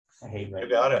I hate You writing.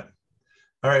 got it.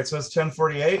 All right, so it's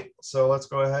 10:48. So let's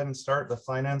go ahead and start the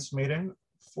finance meeting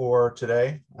for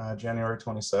today, January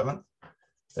 27th.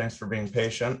 Thanks for being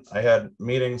patient. I had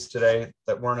meetings today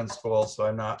that weren't in school, so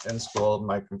I'm not in school.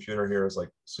 My computer here is like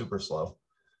super slow.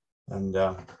 And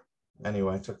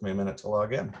anyway, it took me a minute to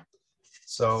log in.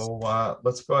 So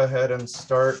let's go ahead and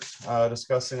start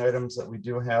discussing items that we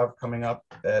do have coming up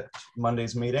at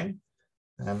Monday's meeting.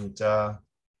 And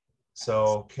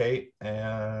so Kate,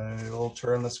 we'll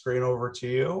turn the screen over to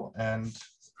you, and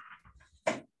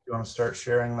you want to start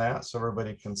sharing that so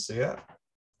everybody can see it.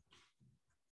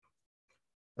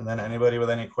 And then anybody with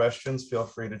any questions, feel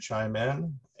free to chime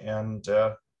in. And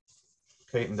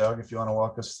Kate and Doug, if you want to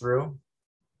walk us through,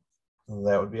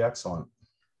 that would be excellent.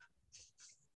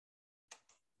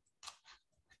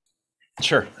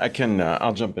 Sure, I can.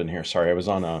 I'll jump in here. Sorry, I was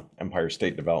on a Empire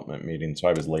State Development meeting, so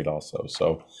I was late also.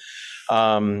 So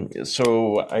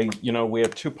we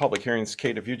have two public hearings.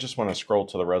 Kate, if you just want to scroll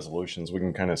to the resolutions, we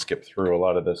can kind of skip through a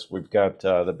lot of this. We've got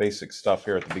the basic stuff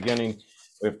here at the beginning.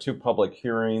 We have two public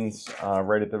hearings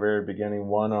right at the very beginning,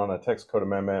 one on a text code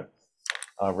amendment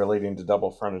relating to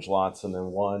double frontage lots, and then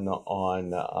one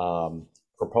on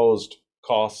proposed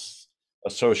costs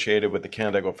associated with the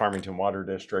Canandaigua Farmington Water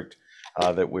District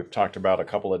that we've talked about a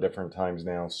couple of different times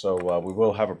now. So we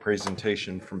will have a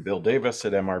presentation from Bill Davis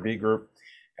at MRB Group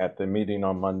at the meeting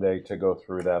on Monday to go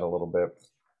through that a little bit.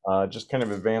 Just kind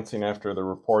of advancing after the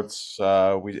reports,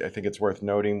 I think it's worth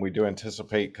noting, we do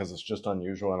anticipate, because it's just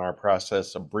unusual in our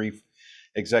process, a brief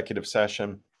executive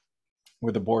session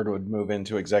where the board would move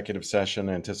into executive session,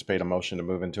 anticipate a motion to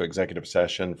move into executive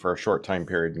session for a short time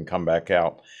period and come back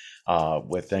out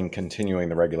with then continuing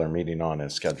the regular meeting on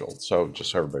as scheduled. So just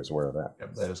so everybody's aware of that.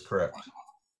 Yep, that is correct.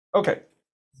 Okay.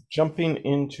 Jumping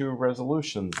into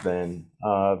resolutions then.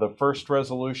 The first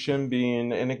resolution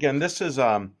being, and again, this is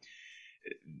the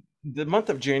month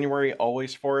of January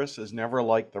always for us is never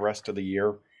like the rest of the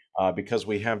year because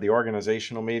we have the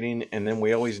organizational meeting and then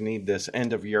we always need this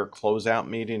end of year closeout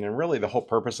meeting. And really the whole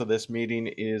purpose of this meeting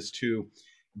is to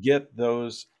get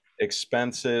those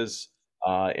expenses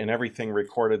and everything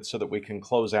recorded so that we can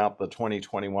close out the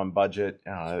 2021 budget.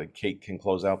 Kate can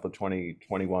close out the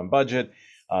 2021 budget.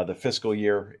 The fiscal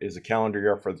year is a calendar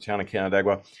year for the town of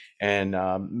Canandaigua. And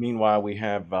meanwhile, we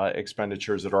have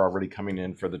expenditures that are already coming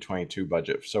in for the 22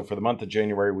 budget. So for the month of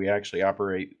January, we actually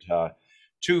operate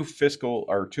two fiscal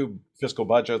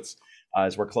budgets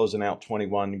as we're closing out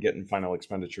 21, getting final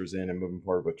expenditures in and moving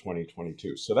forward with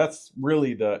 2022. So that's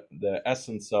really the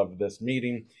essence of this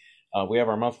meeting. We have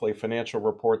our monthly financial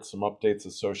reports, some updates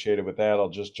associated with that. I'll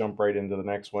just jump right into the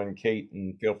next one, Kate,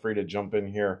 and feel free to jump in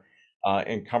here.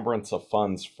 Encumbrance of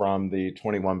funds from the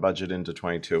 21 budget into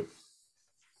 22.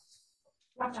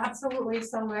 Absolutely.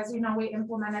 So as you know, we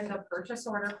implemented the purchase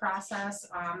order process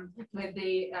with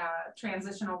the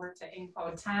transition over to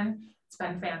Encode 10. It's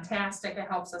been fantastic. It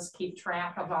helps us keep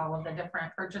track of all of the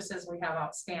different purchases we have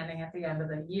outstanding at the end of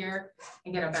the year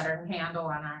and get a better handle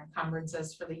on our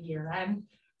encumbrances for the year end.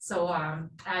 So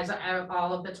as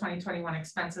all of the 2021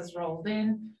 expenses rolled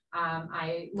in,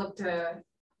 I looked at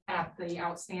the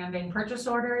outstanding purchase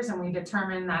orders, and we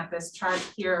determined that this chart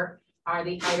here are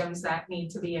the items that need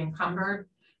to be encumbered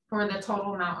for the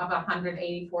total amount of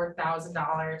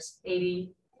 $184,080.50.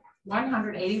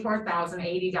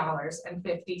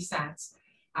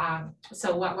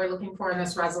 So what we're looking for in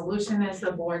this resolution is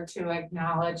the board to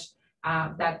acknowledge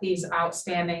that these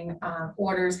outstanding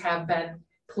orders have been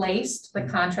placed, the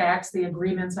contracts, the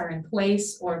agreements are in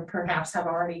place, or perhaps have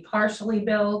already partially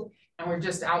billed, and we're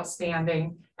just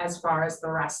outstanding as far as the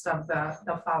rest of the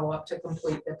follow-up to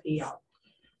complete the PO.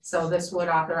 So this would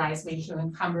authorize me to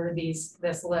encumber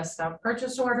this list of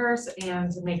purchase orders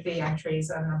and to make the entries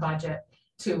in the budget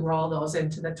to roll those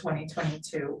into the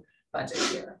 2022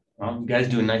 budget year. Well, you guys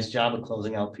do a nice job of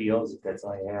closing out POs, if that's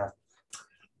all you have.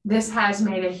 This has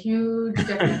made a huge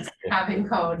difference having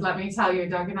code. Let me tell you,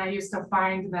 Doug and I used to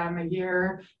find them a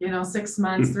year, 6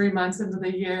 months, 3 months into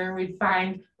the year, we'd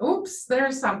find, oops,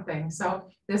 there's something. So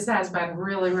this has been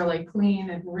really, really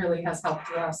clean. It really has helped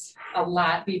us a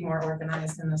lot be more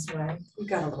organized in this way. We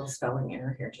got a little spelling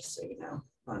error here, just so you know,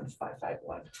 on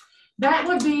 551. That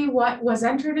would be what was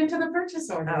entered into the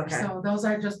purchase order. Okay. So those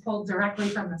are just pulled directly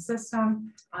from the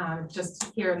system.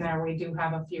 Just here and there, we do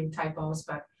have a few typos,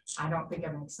 but I don't think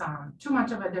it makes too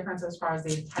much of a difference as far as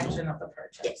the intention of the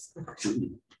purchase.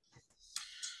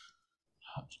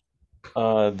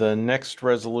 The next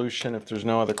resolution, if there's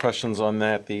no other questions on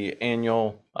that, the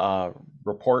annual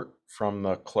report from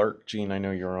the clerk. Jean, I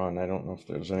know you're on. I don't know if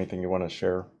there's anything you want to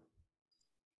share.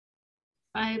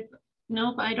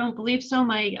 Nope, I don't believe so.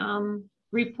 My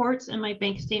reports and my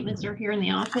bank statements are here in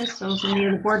the office. So if any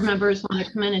of the board members want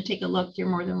to come in and take a look, you're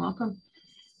more than welcome.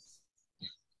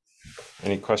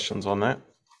 Any questions on that?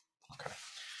 Okay.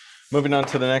 Moving on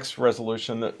to the next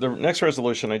resolution. The next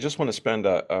resolution, I just want to spend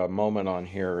a moment on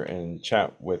here and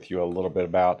chat with you a little bit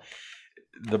about.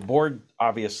 The board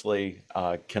obviously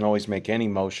can always make any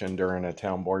motion during a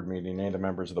town board meeting, any of the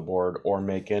members of the board, or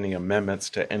make any amendments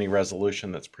to any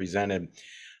resolution that's presented.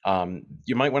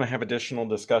 You might want to have additional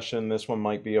discussion. This one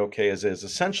might be okay as is.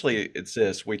 Essentially, it's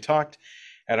this. We talked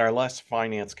at our last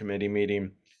finance committee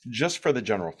meeting just for the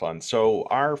general fund. So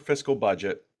our fiscal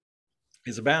budget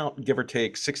is about, give or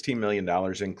take, $16 million,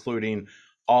 including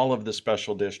all of the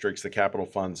special districts, the capital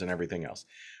funds, and everything else.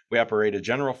 We operate a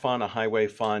general fund, a highway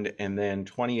fund, and then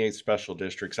 28 special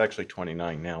districts, actually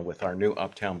 29 now with our new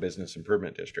Uptown Business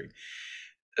Improvement District.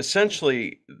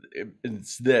 Essentially,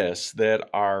 it's this, that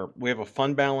we have a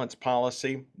fund balance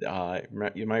policy.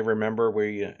 You might remember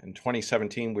in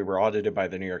 2017, we were audited by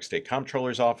the New York State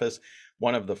Comptroller's Office.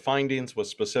 One of the findings was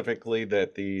specifically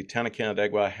that the town of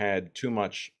Canandaigua had too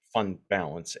much fund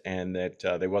balance and that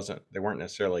they weren't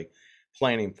necessarily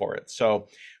planning for it. So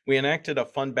we enacted a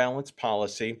fund balance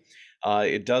policy.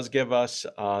 It does give us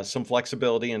some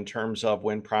flexibility in terms of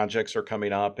when projects are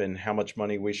coming up and how much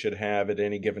money we should have at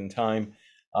any given time.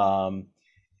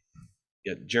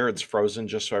 Yeah, Jared's frozen,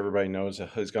 just so everybody knows.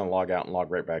 He's going to log out and log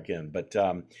right back in. But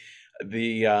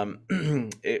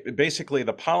basically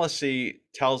the policy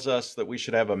tells us that we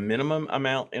should have a minimum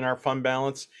amount in our fund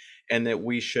balance and that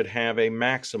we should have a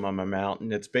maximum amount,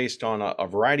 and it's based on a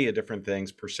variety of different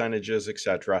things, percentages,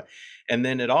 etc. And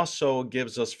then it also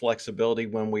gives us flexibility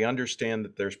when we understand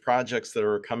that there's projects that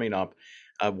are coming up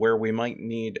where we might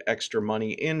need extra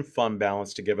money in fund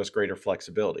balance to give us greater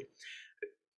flexibility.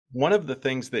 One of the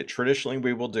things that traditionally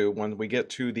we will do when we get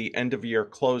to the end of year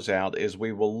closeout is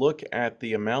we will look at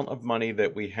the amount of money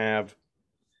that we have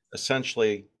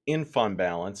essentially in fund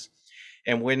balance.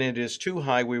 And when it is too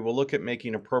high, we will look at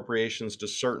making appropriations to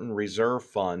certain reserve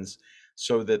funds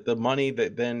so that the money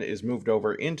that then is moved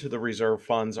over into the reserve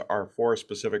funds are for a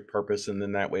specific purpose. And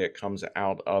then that way it comes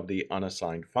out of the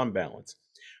unassigned fund balance.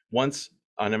 Once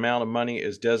an amount of money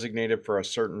is designated for a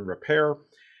certain repair,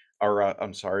 or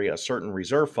a certain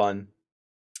reserve fund,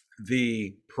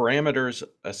 the parameters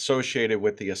associated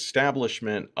with the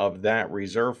establishment of that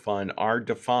reserve fund are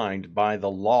defined by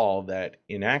the law that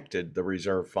enacted the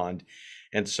reserve fund.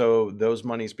 And so those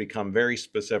monies become very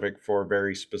specific for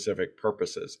very specific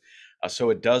purposes.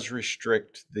 So it does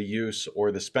restrict the use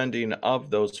or the spending of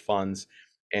those funds,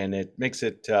 and it makes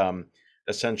it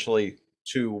essentially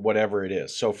to whatever it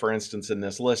is. So for instance, in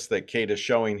this list that Kate is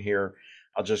showing here,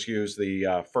 I'll just use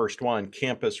the first one,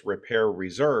 Campus Repair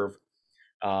Reserve.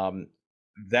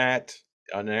 That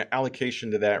an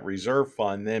allocation to that reserve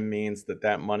fund then means that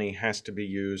that money has to be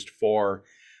used for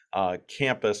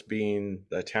campus, being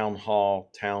the town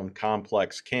hall, town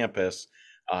complex campus,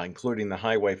 including the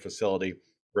highway facility,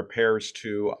 repairs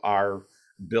to our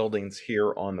buildings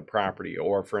here on the property.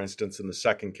 Or for instance, in the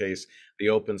second case, the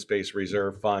Open Space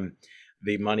Reserve Fund,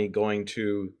 the money going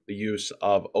to the use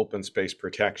of open space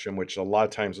protection, which a lot of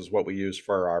times is what we use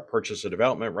for our purchase of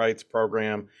development rights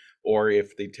program, or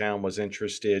if the town was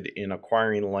interested in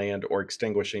acquiring land or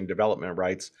extinguishing development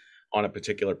rights on a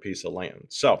particular piece of land.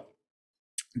 So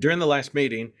during the last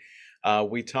meeting,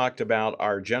 we talked about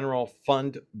our general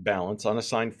fund balance,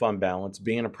 unassigned fund balance,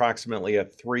 being approximately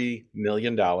at $3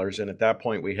 million. And at that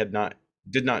point, we did not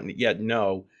yet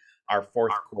know our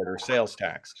fourth quarter sales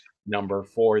tax number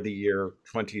for the year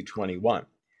 2021.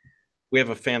 We have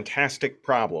a fantastic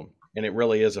problem, and it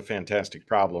really is a fantastic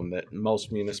problem that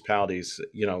most municipalities,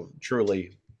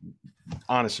 truly,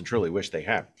 honest and truly wish they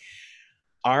had.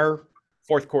 Our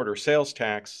fourth quarter sales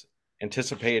tax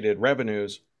anticipated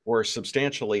revenues were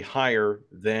substantially higher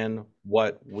than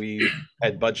what we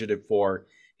had budgeted for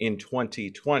in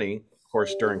 2020, of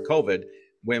course, during COVID,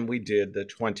 when we did the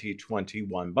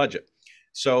 2021 budget.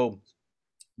 So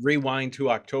rewind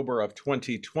to October of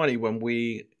 2020 when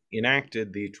we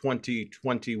enacted the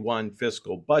 2021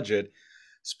 fiscal budget,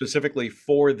 specifically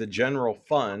for the general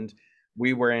fund,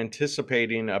 we were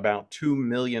anticipating about $2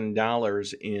 million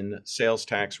in sales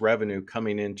tax revenue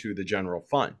coming into the general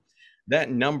fund.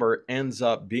 That number ends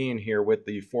up being here with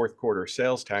the fourth quarter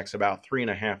sales tax about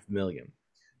 $3.5 million.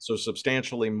 So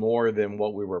substantially more than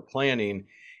what we were planning.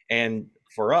 And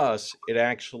for us, it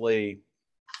actually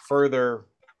further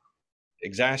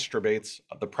exacerbates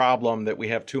the problem that we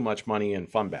have too much money in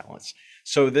fund balance.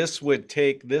 So this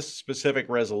specific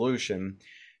resolution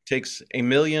takes $1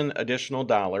 million additional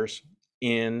dollars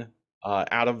in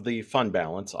out of the fund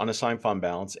balance, unassigned fund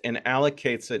balance, and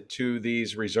allocates it to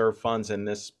these reserve funds in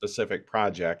this specific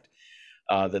project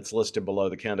that's listed below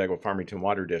the Canandaigua Farmington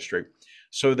Water District,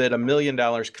 so that $1 million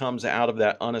comes out of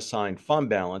that unassigned fund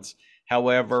balance.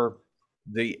 However,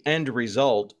 the end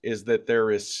result is that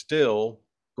there is still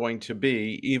going to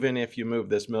be, even if you move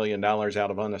this $1 million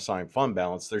out of unassigned fund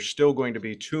balance, there's still going to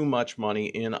be too much money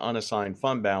in unassigned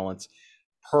fund balance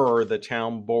per the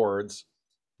town board's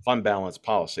fund balance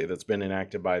policy that's been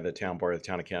enacted by the town board of the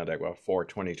town of Canandaigua for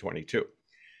 2022.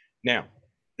 Now,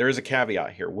 there is a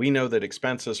caveat here. We know that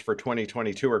expenses for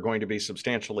 2022 are going to be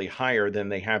substantially higher than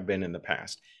they have been in the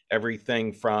past.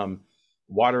 Everything from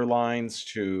water lines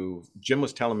to, Jim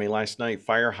was telling me last night,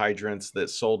 fire hydrants that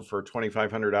sold for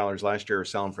 $2,500 last year are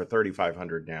selling for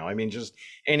 $3,500 now. I mean, just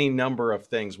any number of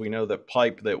things. We know that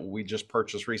pipe that we just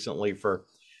purchased recently for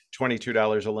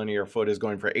 $22 a linear foot is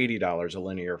going for $80 a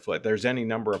linear foot. There's any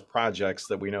number of projects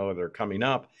that we know that are coming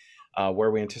up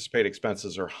where we anticipate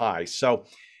expenses are high. So,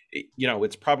 you know,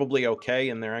 it's probably okay.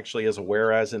 And there actually is a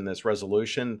whereas in this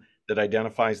resolution that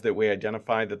identifies that we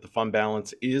identify that the fund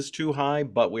balance is too high,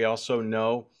 but we also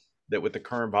know that with the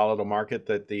current volatile market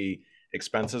that the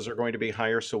expenses are going to be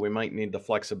higher. So we might need the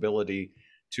flexibility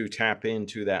to tap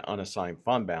into that unassigned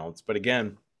fund balance. But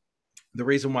again, the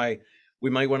reason why we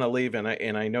might want to leave, and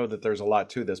I know that there's a lot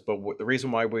to this, but the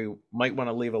reason why we might want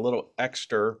to leave a little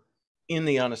extra in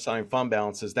the unassigned fund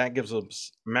balance is that gives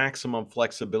us maximum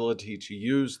flexibility to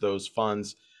use those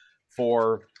funds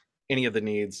for any of the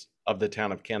needs of the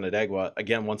town of Canandaigua.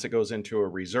 Again, once it goes into a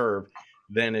reserve,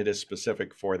 then it is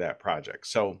specific for that project.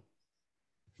 So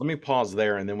let me pause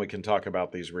there and then we can talk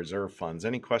about these reserve funds.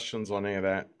 Any questions on any of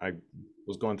that? I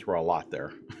was going through a lot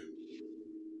there.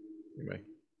 Anyway.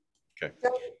 Okay.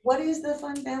 So what is the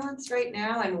fund balance right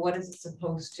now and what is it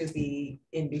supposed to be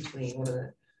in between? What are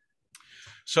the?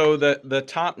 So the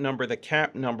top number, the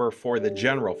cap number for the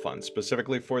general fund,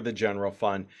 specifically for the general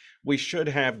fund, we should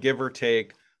have, give or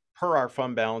take, per our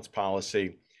fund balance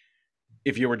policy,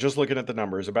 if you were just looking at the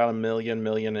numbers, about $1 million, $1.5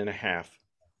 million,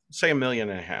 say $1.5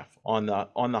 million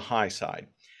on the high side.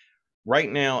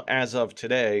 Right now, as of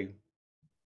today,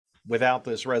 without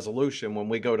this resolution, when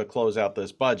we go to close out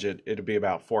this budget, it'd be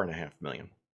about $4.5 million.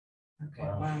 Okay,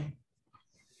 wow.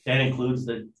 That includes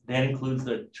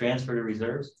the transfer to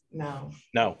reserves? No.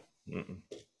 No.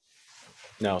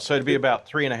 No, so it'd be about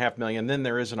 $3.5 million. Then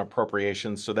there is an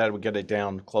appropriation, so that would get it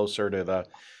down closer to the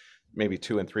maybe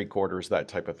 2 3/4, that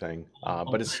type of thing.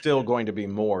 But it's still going to be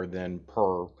more than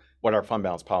per what our fund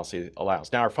balance policy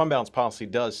allows. Now, our fund balance policy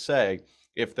does say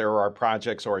if there are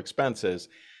projects or expenses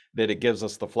that it gives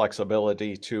us the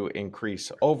flexibility to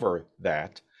increase over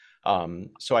that.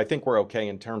 So I think we're okay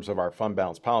in terms of our fund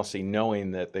balance policy,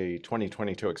 knowing that the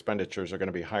 2022 expenditures are going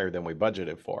to be higher than we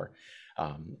budgeted for.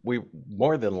 We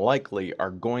more than likely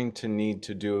are going to need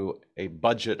to do a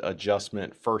budget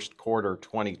adjustment first quarter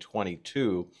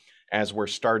 2022 as we're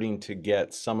starting to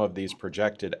get some of these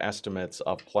projected estimates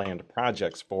of planned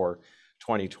projects for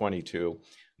 2022,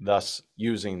 thus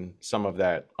using some of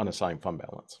that unassigned fund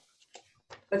balance.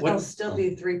 But there'll still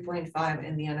be 3.5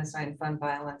 in the unassigned fund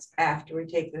balance after we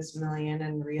take this $1 million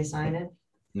and reassign it?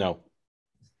 No.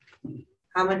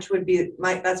 How much would be,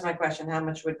 that's my question, how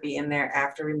much would be in there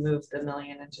after we move the $1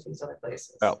 million into these other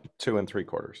places? About 2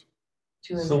 3/4.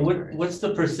 So what's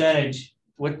the percentage?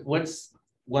 What's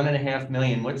 $1.5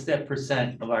 million? What's that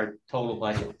percent of our total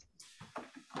budget?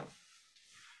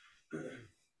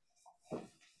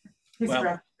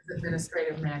 Well,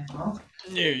 administrative manual.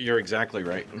 You're exactly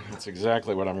right. That's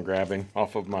exactly what I'm grabbing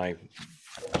off of my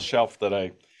shelf that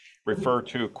I refer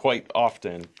to quite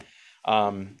often.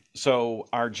 So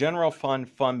our general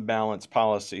fund balance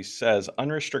policy says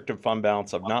unrestricted fund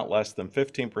balance of not less than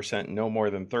 15%, no more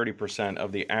than 30%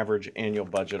 of the average annual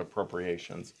budget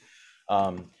appropriations.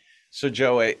 So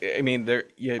Joe, I mean,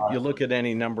 you look at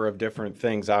any number of different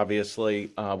things,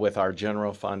 obviously, with our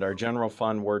general fund. Our general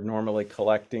fund, we're normally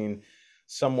collecting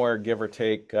somewhere, give or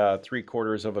take,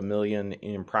 $750,000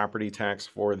 in property tax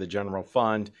for the general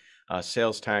fund.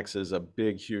 Sales tax is a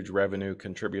big, huge revenue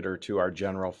contributor to our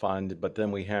general fund, but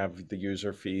then we have the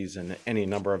user fees and any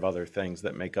number of other things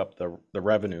that make up the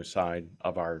revenue side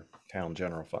of our town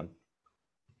general fund.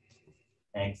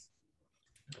 Thanks.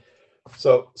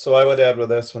 So I would add with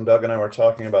this, when Doug and I were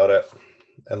talking about it,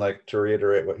 and like to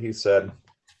reiterate what he said,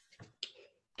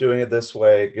 doing it this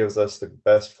way gives us the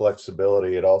best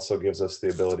flexibility. It also gives us the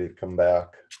ability to come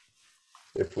back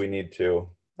if we need to.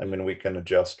 I mean, we can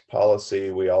adjust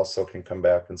policy. We also can come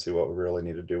back and see what we really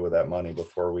need to do with that money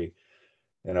before we,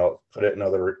 put it in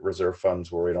other reserve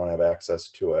funds where we don't have access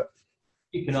to it.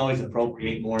 You can always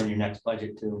appropriate more in your next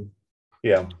budget too.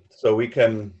 Yeah, so we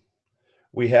can,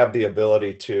 we have the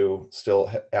ability to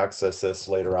still access this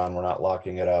later on. We're not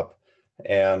locking it up.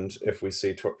 And if we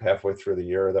see halfway through the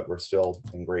year that we're still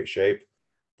in great shape,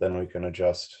 then we can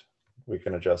adjust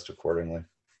accordingly.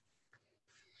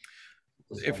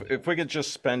 If we could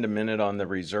just spend a minute on the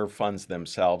reserve funds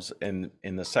themselves, and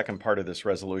in the second part of this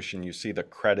resolution, you see the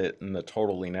credit and the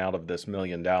totaling out of this $1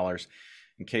 million.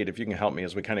 And Kate, if you can help me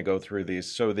as we kind of go through these.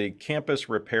 So the campus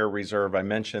repair reserve, I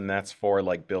mentioned that's for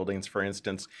like buildings, for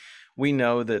instance. We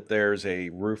know that there's a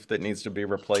roof that needs to be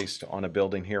replaced on a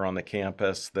building here on the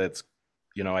campus that's,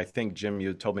 you know, I think, Jim,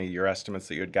 you told me your estimates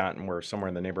that you had gotten were somewhere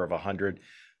in the neighborhood of 100.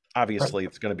 Obviously,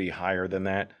 it's going to be higher than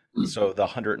that. So the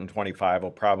 125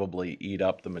 will probably eat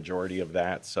up the majority of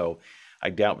that. So I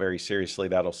doubt very seriously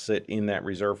that'll sit in that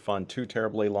reserve fund too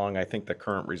terribly long. I think the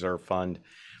current reserve fund,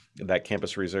 that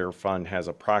campus reserve fund, has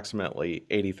approximately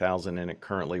 80,000 in it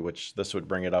currently, which this would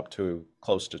bring it up to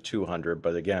close to 200.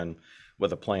 But again,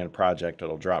 with a planned project,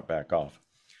 it'll drop back off.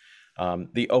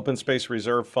 The open space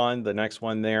reserve fund, the next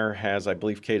one there has, I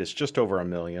believe, Kate, it's just over $1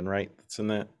 million, right? It's in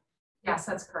that. Yes,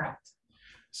 that's correct.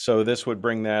 So this would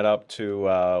bring that up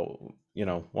to, you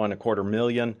know, $1.25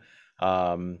 million,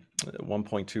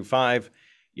 1.25.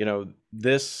 You know,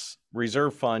 this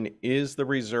reserve fund is the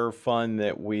reserve fund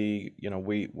that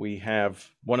we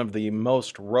have one of the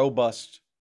most robust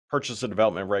purchase and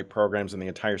development right programs in the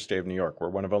entire state of New York. We're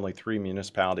one of only 3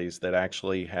 municipalities that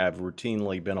actually have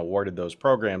routinely been awarded those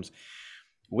programs.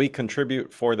 We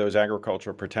contribute for those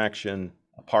agricultural protection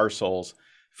parcels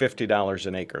 $50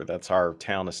 an acre. That's our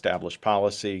town established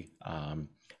policy.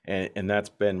 And that's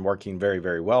been working very,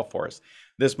 very well for us.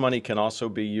 This money can also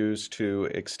be used to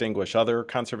extinguish other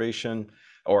conservation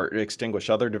or extinguish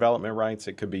other development rights.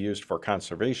 It could be used for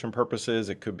conservation purposes.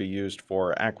 It could be used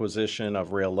for acquisition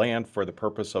of real land for the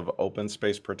purpose of open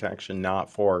space protection, not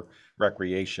for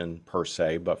recreation per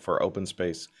se, but for open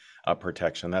space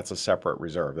protection. That's a separate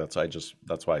reserve. That's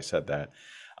why I said that.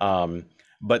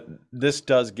 But this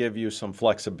does give you some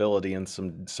flexibility and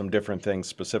some different things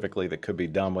specifically that could be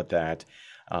done with that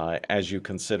as you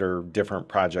consider different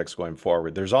projects going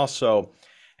forward. There's also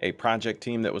a project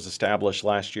team that was established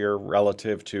last year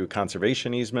relative to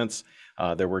conservation easements.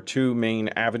 There were 2 main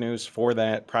avenues for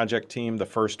that project team, the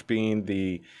first being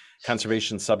the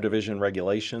conservation subdivision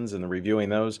regulations and the reviewing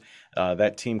those.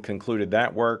 That team concluded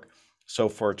that work. So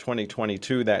for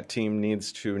 2022, that team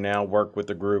needs to now work with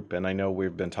the group. And I know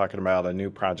we've been talking about a new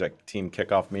project team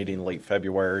kickoff meeting late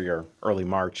February or early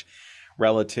March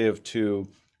relative to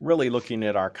really looking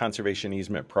at our conservation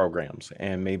easement programs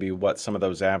and maybe what some of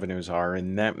those avenues are.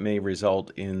 And that may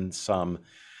result in some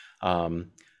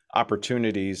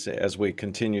opportunities as we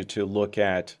continue to look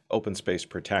at open space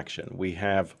protection. We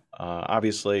have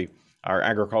obviously our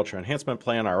agriculture enhancement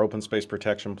plan, our open space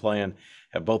protection plan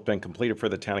have both been completed for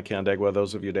the town of Canandaigua.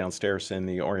 Those of you downstairs in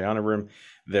the Oriana room,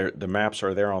 the maps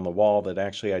are there on the wall that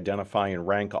actually identify and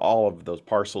rank all of those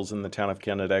parcels in the town of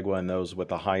Canandaigua and those with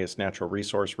the highest natural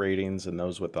resource ratings and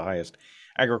those with the highest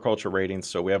agriculture ratings.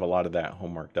 So we have a lot of that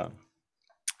homework done.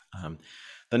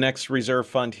 The next reserve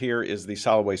fund here is the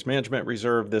solid waste management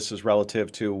reserve. This is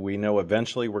relative to, we know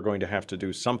eventually we're going to have to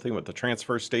do something with the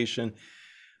transfer station.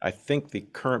 I think the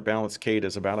current balance, Kate,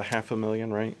 is about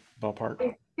 $500,000, right? Ballpark?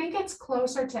 I think it's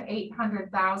closer to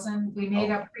 800,000. We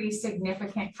made a pretty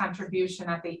significant contribution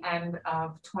at the end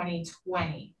of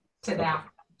 2020 to that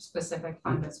specific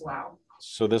fund as well.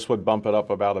 So this would bump it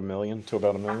up about $1 million to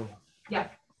about $1 million? Yeah.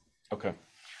 Okay.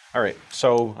 All right.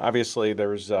 So obviously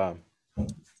there's,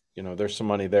 there's some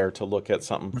money there to look at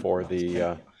something for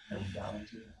the,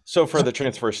 so for the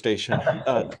transfer station.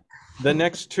 The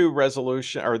next 2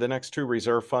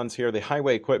 reserve funds here, the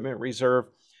highway equipment reserve,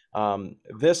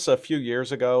 this a few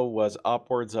years ago was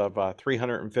upwards of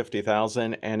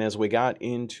 350,000. And as we got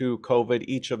into COVID,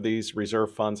 each of these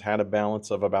reserve funds had a balance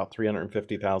of about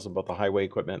 350,000, both the highway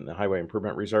equipment and the highway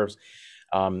improvement reserves.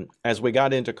 As we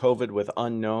got into COVID with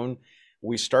unknown,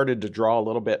 we started to draw a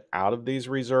little bit out of these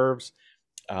reserves.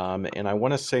 And I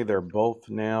want to say they're both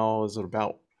now, is it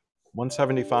about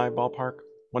 175 ballpark?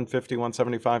 150,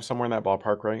 175, somewhere in that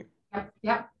ballpark, right?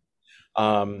 Yep.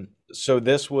 So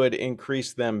this would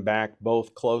increase them back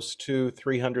both close to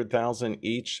 300,000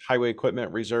 each. Highway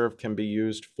equipment reserve can be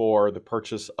used for the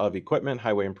purchase of equipment.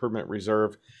 Highway improvement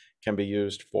reserve can be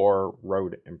used for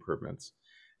road improvements.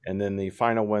 And then the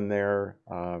final one there,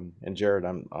 and Jared,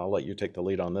 I'll let you take the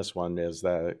lead on this one, is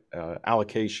the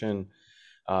allocation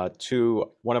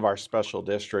to one of our special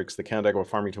districts, the Canandaigua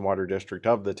Farmington Water District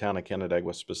of the town of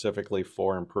Canandaigua, specifically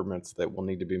for improvements that will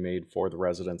need to be made for the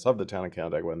residents of the town of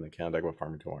Canandaigua and the Canandaigua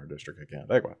Farmington Water District of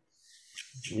Canandaigua.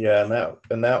 Yeah,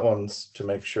 and that one's to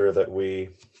make sure that we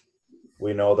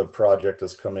we know the project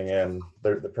is coming in,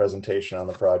 the presentation on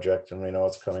the project, and we know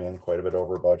it's coming in quite a bit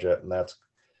over budget, and that's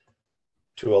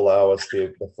to allow us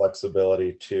the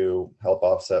flexibility to help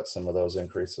offset some of those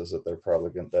increases that they're probably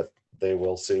going that they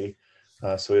will see.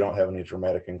 So we don't have any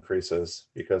dramatic increases,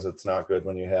 because it's not good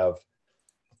when you have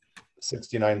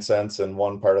 69 cents in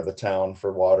one part of the town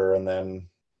for water and then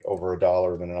over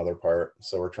 $1 in another part.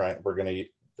 So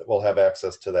we'll have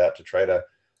access to that to try to,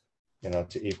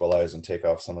 to equalize and take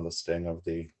off some of the sting of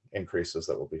the increases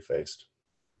that will be faced.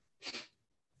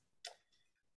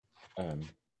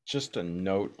 Just a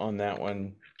note on that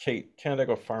one, Kate,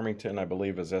 Canandaigua Farmington, I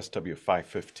believe, is SW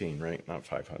 515, right? Not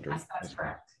 500. Yes, that's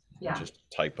correct. Yeah. Just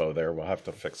a typo there. We'll have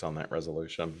to fix on that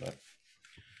resolution, but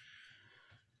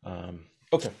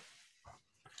okay.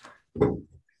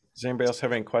 Does anybody else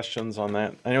have any questions on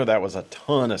that? I know that was a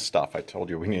ton of stuff. I told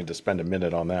you we needed to spend a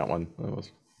minute on that one.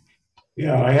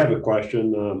 Yeah, I have a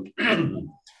question.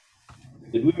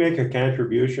 Did we make a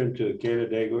contribution to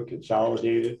Canandaigua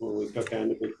Consolidated when we took on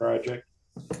the big project?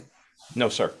 No,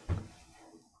 sir.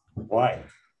 Why?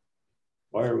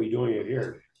 Why are we doing it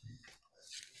here?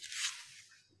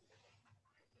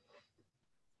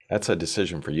 That's a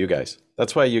decision for you guys.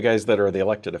 That's why you guys that are the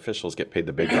elected officials get paid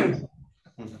the big bucks.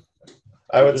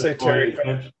 I would say, Terry,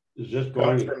 is this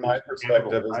going from my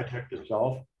perspective, project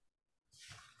itself?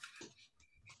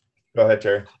 Go ahead,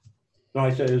 Terry. No,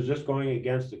 I said, is this going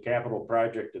against the capital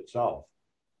project itself?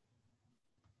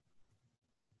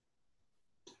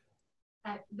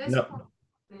 At this No. point,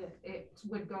 it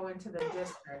would go into the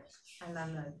district, and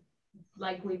then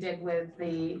like we did with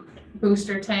the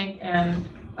booster tank and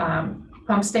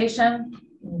pump station,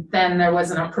 then there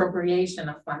was an appropriation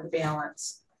of fund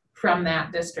balance from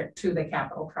that district to the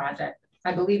capital project.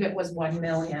 I believe it was 1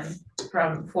 million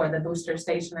for the booster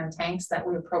station and tanks that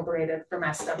we appropriated from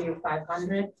SW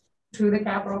 500 to the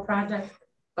capital project.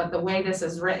 But the way this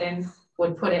is written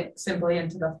would put it simply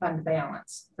into the fund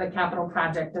balance. The capital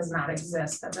project does not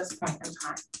exist at this point in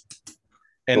time.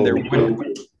 And there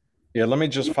would, yeah, let me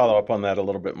just follow up on that a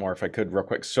little bit more if I could real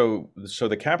quick. So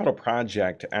the capital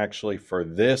project actually for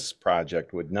this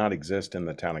project would not exist in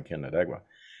the town of Canandaigua.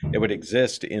 It would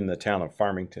exist in the town of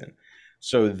Farmington.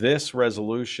 So this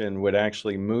resolution would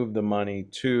actually move the money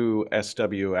to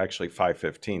SW actually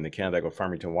 515, the Canandaigua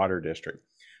Farmington Water District.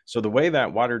 So the way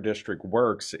that water district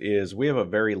works is we have a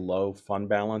very low fund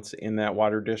balance in that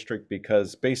water district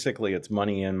because basically it's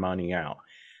money in, money out.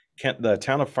 The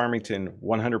town of Farmington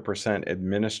 100%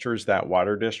 administers that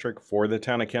water district for the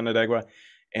town of Canandaigua,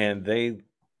 and they,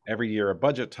 every year at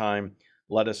budget time,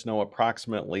 let us know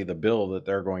approximately the bill that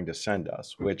they're going to send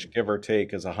us, which give or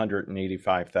take is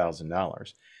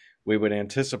 $185,000. We would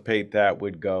anticipate that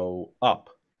would go up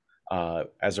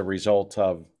as a result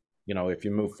of, if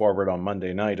you move forward on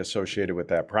Monday night associated with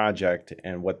that project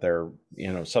and what their,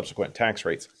 subsequent tax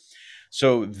rates.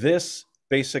 So this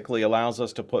basically allows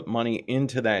us to put money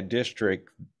into that district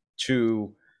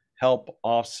to help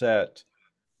offset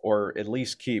or at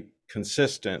least keep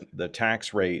consistent the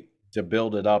tax rate to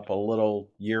build it up a little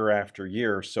year after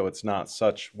year. So it's not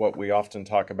such what we often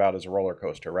talk about as a roller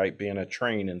coaster, right? Being a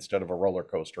train instead of a roller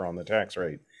coaster on the tax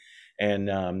rate.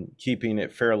 And keeping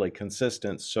it fairly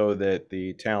consistent so that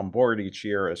the town board each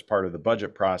year as part of the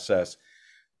budget process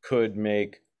could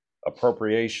make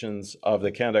appropriations of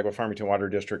the Canandaigua Farmington Water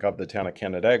District of the town of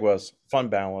Canandaigua's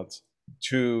fund balance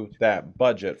to that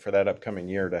budget for that upcoming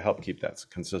year to help keep that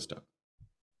consistent.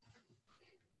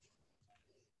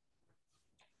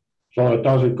 So it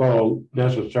doesn't go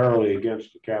necessarily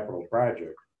against the capital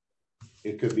project.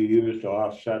 It could be used to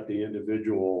offset the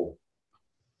individual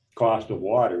cost of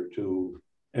water to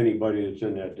anybody that's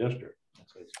in that district.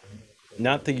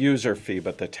 Not the user fee,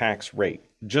 but the tax rate.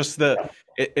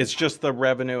 It's just the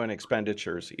revenue and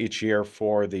expenditures each year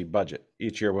for the budget,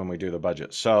 each year when we do the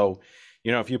budget. So,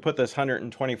 if you put this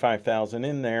 125,000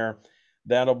 in there,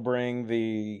 that'll bring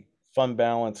the fund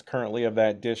balance currently of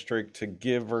that district to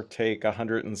give or take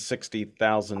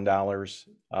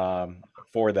 $160,000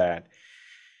 for that.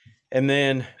 And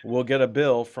then we'll get a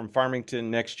bill from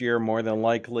Farmington next year, more than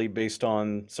likely, based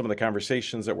on some of the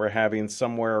conversations that we're having,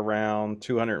 somewhere around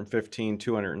 $215,000,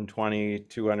 $220,000,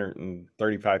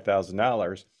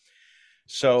 $235,000.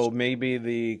 So maybe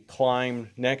the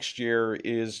climb next year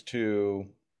is to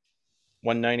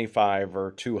 195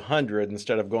 or 200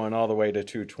 instead of going all the way to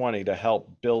 220 to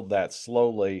help build that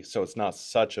slowly, so it's not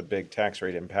such a big tax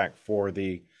rate impact for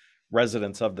the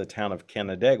residents of the town of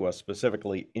Canandaigua,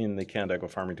 specifically in the Canandaigua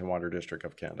Farmington Water District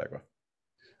of Canandaigua.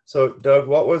 So Doug,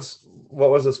 what was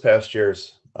this past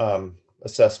year's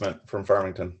assessment from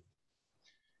Farmington?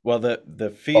 Well,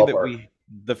 the fee Ballpark. that we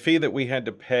the fee that we had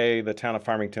to pay the town of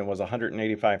Farmington was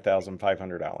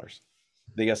 $185,500.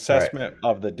 The assessment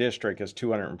of the district is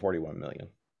 $241 million.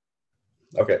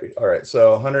 Okay, all right,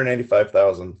 so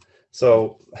 185,000.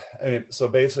 So, I mean, so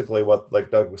basically what,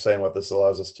 like Doug was saying, what this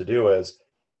allows us to do is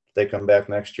they come back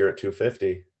next year at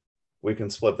 250, we can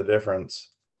split the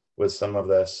difference with some of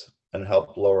this and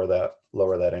help lower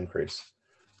that increase.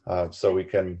 So we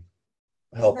can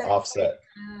help offset.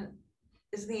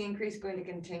 Is the increase going to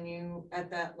continue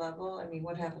at that level? I mean,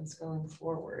 what happens going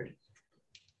forward?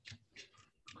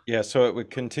 Yeah, so it would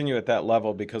continue at that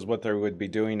level because what they would be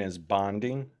doing is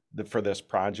bonding for this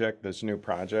project, this new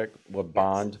project would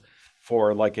bond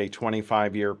for like a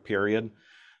 25-year period.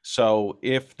 So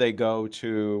if they go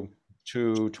to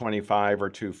 225 or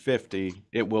 250,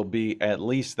 it will be at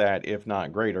least that, if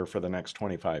not greater, for the next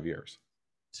 25 years.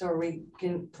 So are we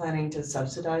planning to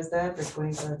subsidize that for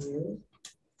 25 years?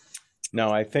 No,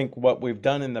 I think what we've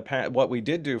done in the past, what we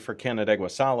did do for Canandaigua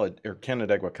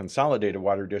Consolidated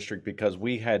Water District, because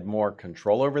we had more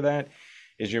control over that,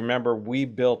 is you remember we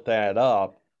built that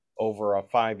up over a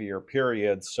 5-year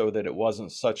period so that it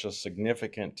wasn't such a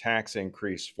significant tax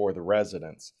increase for the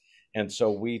residents. And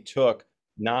so we took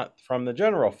not from the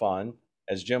general fund,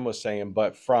 as Jim was saying,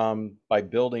 but by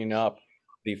building up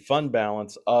the fund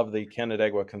balance of the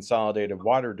Canandaigua Consolidated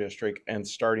Water District and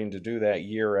starting to do that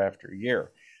year after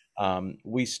year.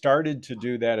 We started to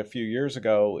do that a few years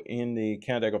ago in the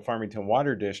Canandaigua Farmington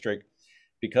Water District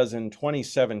because in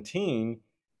 2017,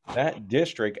 that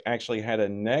district actually had a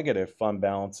negative fund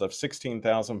balance of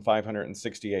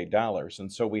 $16,568.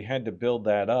 And so we had to build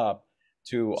that up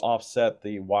to offset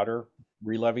the water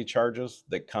re-levy charges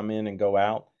that come in and go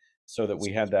out so that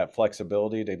we had that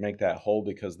flexibility to make that whole,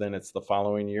 because then it's the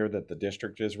following year that the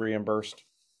district is reimbursed.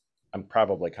 I'm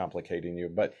probably complicating you,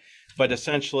 but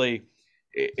essentially,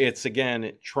 it's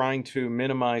again trying to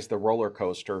minimize the roller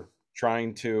coaster,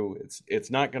 it's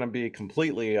not going to be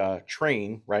completely a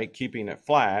train, right, keeping it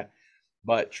flat,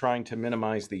 but trying to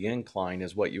minimize the incline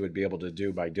is what you would be able to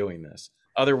do by doing this.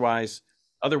 Otherwise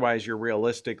you're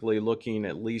realistically looking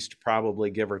at least probably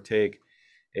give or take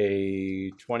a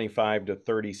 25 to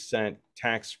 30 cent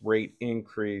tax rate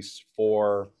increase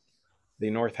for the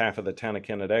north half of the town of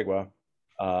Canandaigua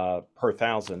per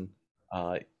thousand.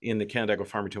 In the Canandaigua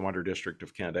Farmington Water District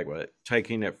of Canandaigua,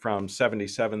 taking it from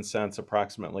 77 cents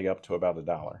approximately up to about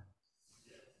 $1.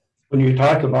 When you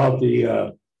talk about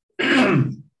the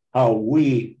how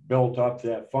we built up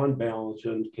that fund balance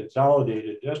in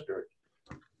Consolidated District,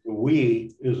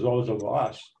 we is those of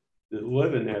us that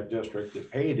live in that district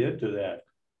that paid into that.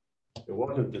 It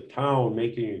wasn't the town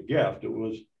making a gift, it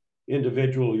was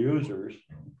individual users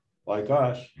like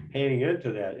us paying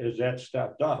into that as that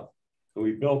stepped up. And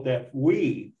we built that,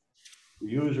 we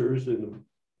users and the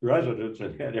residents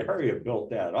in that area built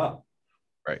that up.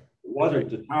 Right. It wasn't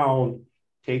the town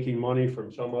taking money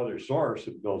from some other source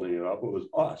and building it up, it was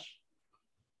us.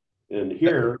 And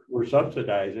here we're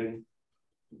subsidizing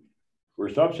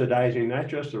not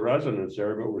just the residents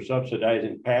there, but we're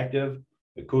subsidizing Pactiv,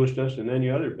 Akoustis, and any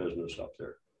other business up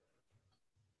there.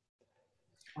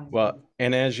 Well,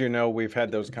 and as you know, we've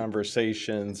had those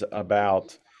conversations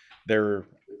about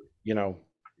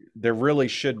there really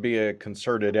should be a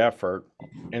concerted effort,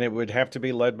 and it would have to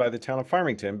be led by the town of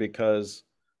Farmington because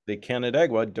the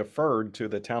Canandaigua deferred to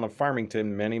the town of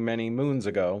Farmington many, many moons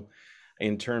ago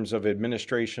in terms of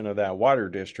administration of that water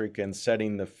district and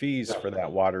setting the fees for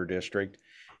that water district.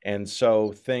 And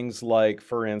so things like,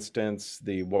 for instance,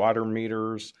 the water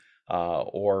meters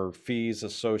or fees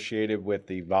associated with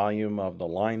the volume of the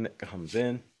line that comes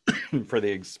in for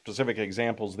the specific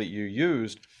examples that you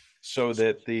used, so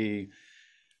that the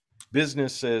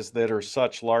businesses that are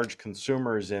such large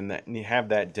consumers in that and have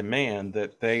that demand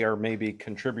that they are maybe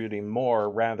contributing more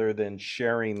rather than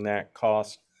sharing that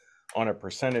cost on a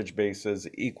percentage basis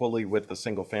equally with the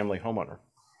single family homeowner.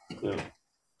 Yeah.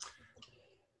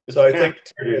 So I think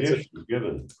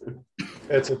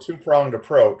it's a two-pronged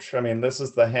approach. I mean, this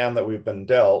is the hand that we've been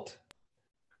dealt,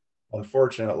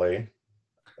 unfortunately,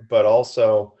 but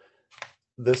also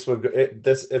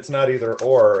it's not either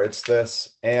or, it's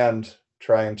this and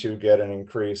trying to getting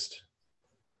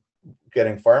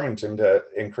Farmington to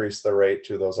increase the rate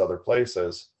to those other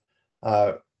places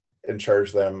and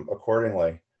charge them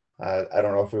accordingly. I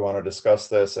don't know if we want to discuss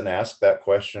this and ask that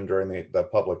question during the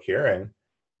public hearing,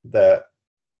 that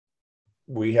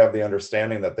we have the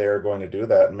understanding that they are going to do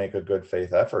that and make a good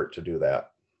faith effort to do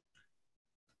that.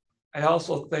 I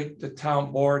also think the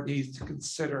town board needs to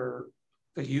consider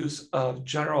the use of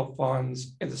general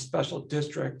funds in the special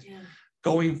district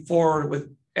going forward with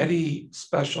any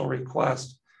special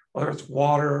request, whether it's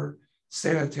water,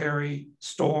 sanitary,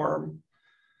 storm.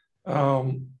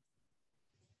 You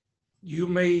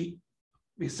may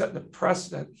be setting a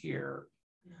precedent here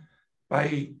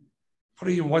by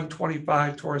putting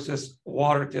 125 towards this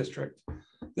water district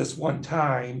this one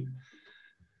time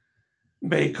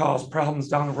may cause problems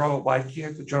down the road. Why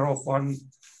can't the general fund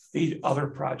feed other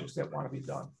projects that want to be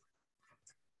done?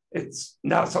 It's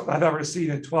not something I've ever seen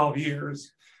in 12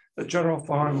 years. The general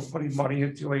fund was putting money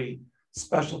into a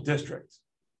special district.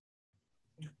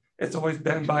 It's always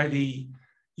been by the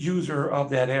user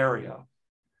of that area,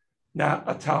 not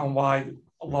a town-wide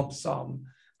lump sum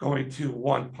going to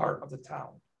one part of the town.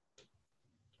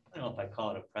 I don't know if I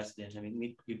call it a precedent. I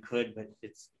mean, you could, but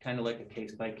it's kind of like a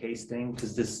case by case thing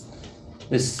because this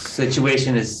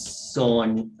situation is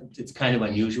it's kind of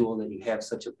unusual that you have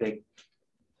such a big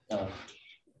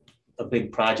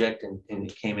project and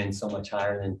it came in so much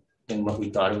higher than what we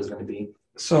thought it was going to be.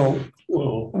 So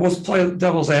let's play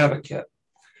devil's advocate.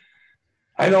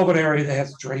 I know of an area that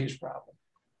has a drainage problem,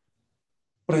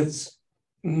 but it's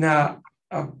not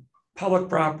a public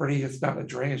property. It's not a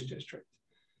drainage district.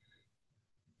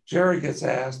 Jerry gets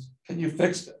asked, can you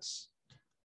fix this?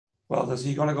 Well, is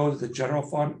he going to go to the general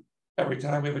fund every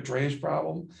time we have a drainage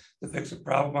problem to fix a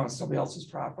problem on somebody else's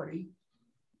property?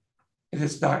 And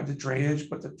it's not in the drainage,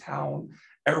 but the town,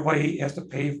 everybody has to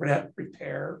pay for that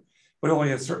repair, but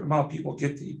only a certain amount of people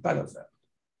get the benefit.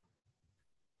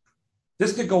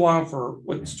 This could go on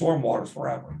with stormwater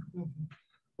forever,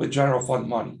 with general fund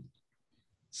money.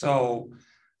 So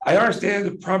I understand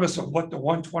the premise of what the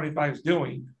 125 is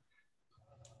doing.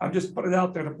 I'm just putting it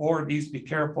out there, the board needs to be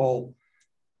careful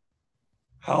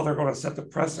how they're going to set the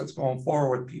precedents going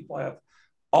forward. People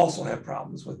also have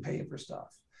problems with paying for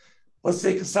stuff. Let's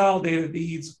say Consolidated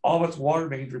needs all of its water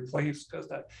mains replaced because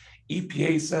the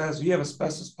EPA says you have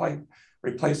asbestos pipe,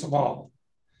 replace them all.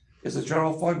 Is the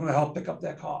general fund going to help pick up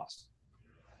that cost?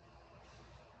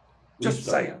 Just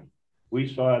saying.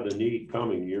 We saw the need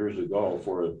coming years ago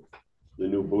for the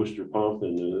new booster pump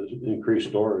and the increased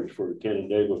storage for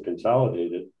Canandaigua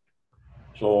Consolidated.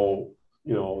 So,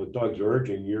 you know, with Doug's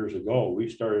urging years ago, we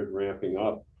started ramping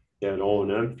up that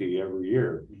O&M fee every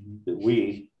year that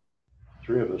we,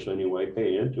 three of us anyway,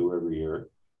 pay into every year.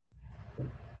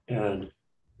 And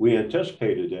we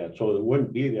anticipated that, so it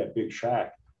wouldn't be that big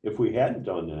shock. If we hadn't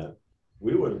done that,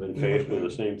 we would have been faced with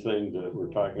the same thing that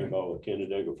we're talking about with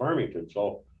Canandaigua Farmington.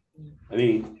 So, I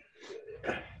mean,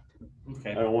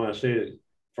 I don't want to say that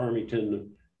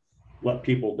Farmington let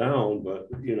people down, but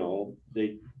you know,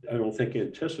 I don't think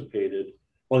anticipated.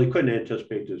 Well, they couldn't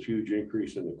anticipate this huge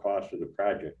increase in the cost of the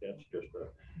project. That's just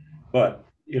but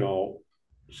you know,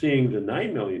 seeing the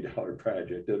 $9 million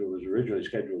project that it was originally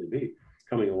scheduled to be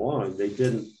coming along, they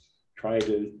didn't try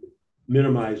to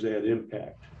minimize that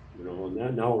impact. You know,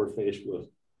 and now we're faced with,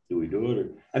 do we do it? Or,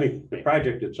 I mean, the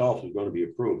project itself is going to be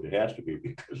approved. It has to be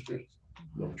because there's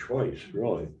no choice,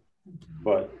 really.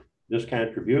 But this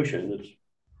contribution, it's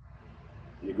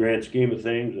in the grand scheme of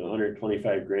things,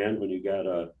 125 grand when you got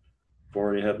a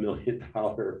 $4.5 million,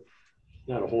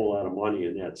 not a whole lot of money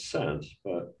in that sense,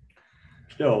 but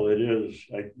still it is,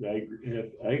 I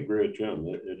agree with Jim,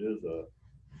 it is a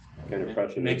kind of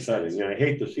precedent setting. And I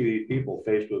hate to see these people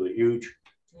faced with a huge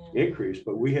increase,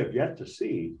 but we have yet to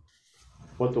see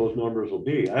what those numbers will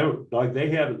be. Doug,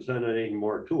 they haven't sent anything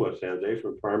more to us, have they,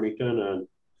 from Farmington? And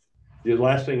the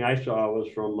last thing I saw was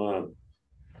from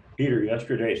Peter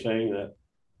yesterday saying that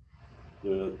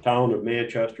the town of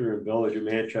Manchester and village of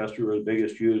Manchester were the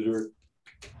biggest user.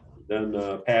 Then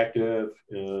Pactiv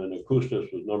and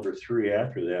Akoustis was number 3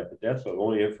 after that, but that's the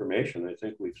only information I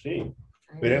think we've seen.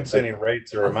 We didn't see any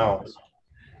rates or amounts.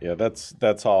 Yeah,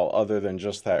 that's all other than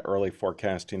just that early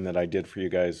forecasting that I did for you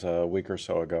guys a week or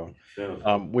so ago.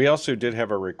 Yeah. We also did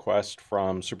have a request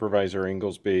from Supervisor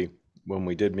Inglesby when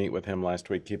we did meet with him last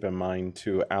week. Keep in mind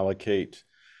to allocate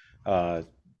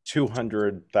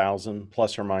 200,000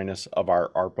 plus or minus of our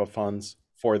ARPA funds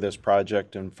for this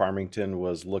project, and Farmington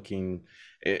was looking,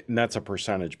 and that's a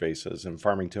percentage basis, and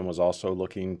Farmington was also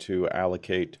looking to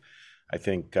allocate, I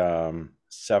think,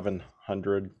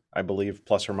 700, I believe,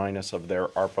 plus or minus of their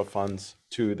ARPA funds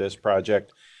to this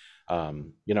project.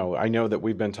 You know, I know that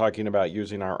we've been talking about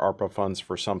using our ARPA funds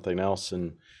for something else,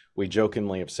 and we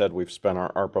jokingly have said we've spent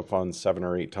our ARPA funds 7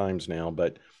 or 8 times now,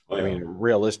 but I mean,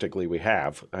 realistically, we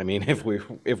have. I mean, if we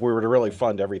were to really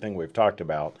fund everything we've talked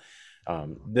about,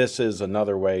 this is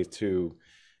another way to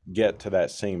get to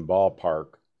that same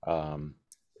ballpark,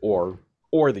 or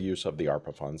the use of the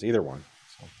ARPA funds, either one.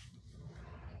 So.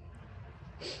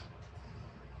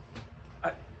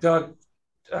 Doug,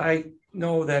 I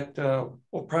know that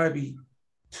will probably be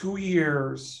 2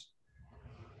 years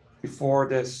before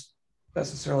this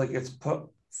necessarily gets put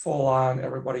full on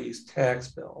everybody's tax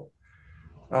bill.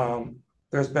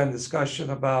 There's been discussion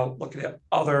about looking at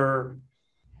other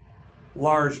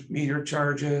large meter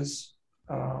charges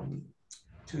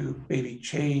to maybe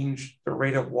change the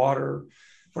rate of water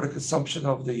for the consumption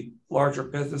of the larger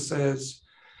businesses.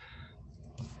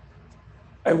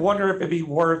 I wonder if it'd be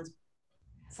worth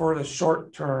for the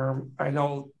short term, I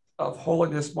know, of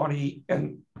holding this money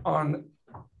and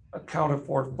unaccounted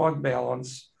for fund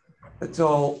balance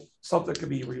until something can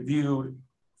be reviewed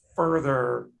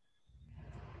further,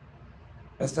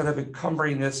 instead of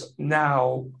encumbering this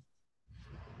now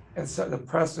and setting the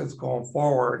precedents going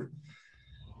forward,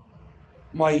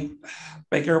 might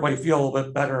make everybody feel a little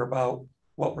bit better about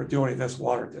what we're doing in this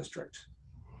water district.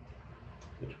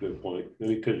 That's a good point.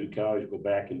 Maybe because we can always go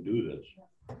back and do this.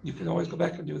 You can always go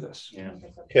back and do this. Yeah.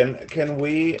 Can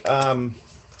we,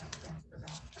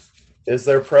 is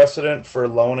there precedent for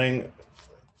loaning,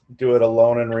 do it a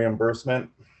loan and reimbursement?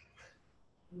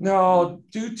 No,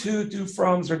 due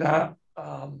froms are not,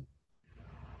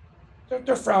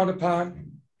 they're frowned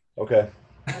upon. Okay,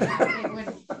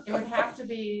 It would have to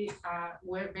be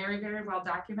very, very well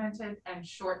documented and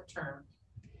short term.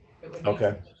 It would need to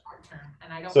Okay. be short term,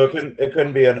 and I don't. so it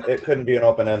couldn't be an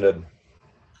open-ended.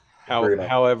 Agreement.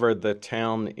 However, the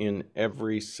town in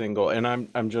every single, and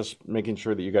I'm just making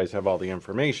sure that you guys have all the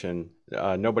information.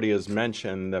 Nobody has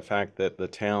mentioned the fact that the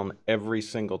town, every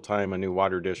single time a new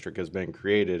water district has been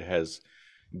created, has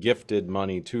gifted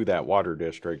money to that water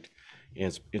district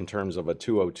in terms of a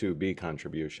 202B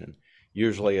contribution.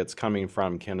 Usually it's coming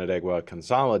from Canandaigua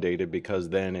Consolidated, because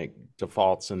then it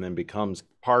defaults and then becomes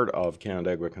part of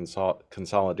Canandaigua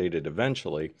Consolidated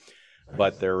eventually.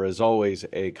 But there is always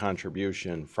a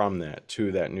contribution from that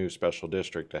to that new special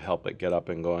district to help it get up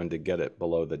and going, to get it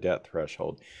below the debt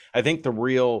threshold. I think the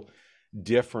real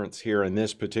difference here in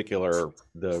this particular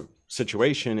the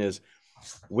situation is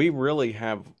we really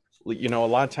have, you know, a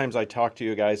lot of times I talk to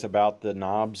you guys about the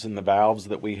knobs and the valves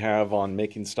that we have on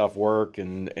making stuff work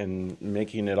and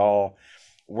making it all.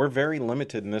 We're very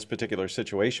limited in this particular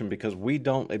situation because we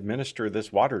don't administer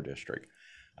this water district.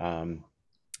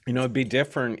 You know, it'd be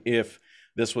different if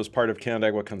this was part of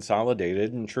Canandaigua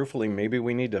Consolidated, and truthfully, maybe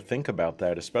we need to think about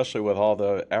that, especially with all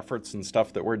the efforts and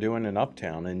stuff that we're doing in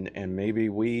Uptown, and maybe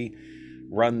we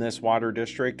run this water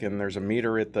district and there's a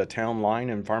meter at the town line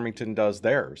and Farmington does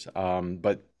theirs.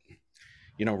 But,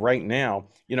 you know, right now,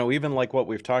 you know, even like what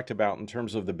we've talked about in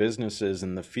terms of the businesses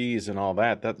and the fees and all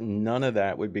that, that none of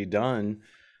that would be done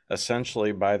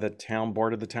essentially by the town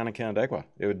board of the town of Canandaigua.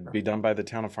 It would be done by the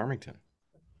town of Farmington.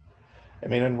 I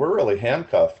mean, and we're really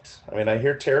handcuffed. I mean, I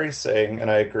hear Terry saying,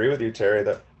 and I agree with you, Terry,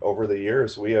 that over the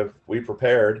years we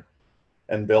prepared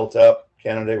and built up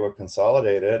Canandaigua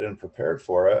Consolidated and prepared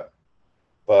for it.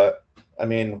 But I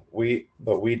mean, we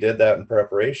did that in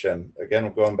preparation.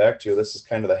 Again, going back to, this is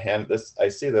kind of the hand, I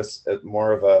see this as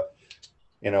more of a,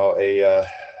 you know, a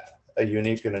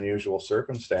unique and unusual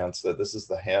circumstance, that this is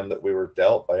the hand that we were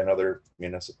dealt by another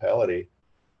municipality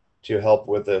to help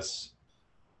with this,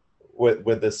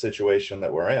 with this situation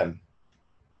that we're in.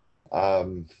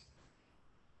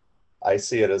 I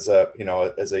see it as a, you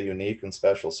know, as a unique and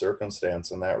special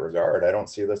circumstance in that regard. I don't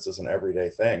see this as an everyday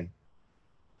thing,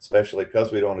 especially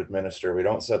because we don't administer, we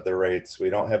don't set the rates,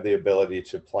 we don't have the ability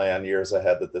to plan years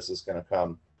ahead that this is going to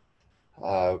come.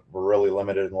 We're really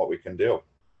limited in what we can do.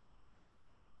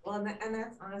 Well, and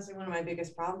that's honestly one of my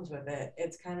biggest problems with it.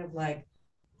 It's kind of like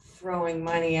throwing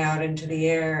money out into the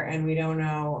air, and we don't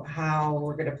know how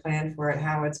we're going to plan for it,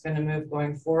 how it's going to move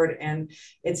going forward. And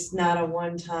it's not a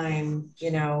one-time,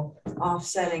 you know,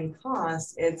 offsetting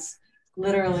cost. It's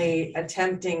literally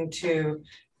attempting to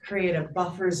create a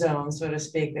buffer zone, so to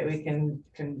speak, that we can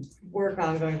work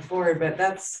on going forward. But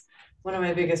that's one of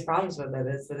my biggest problems with it,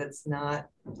 is that it's not,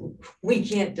 we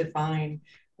can't define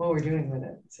what we're doing with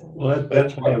it. So. Well,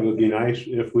 that's why it would be nice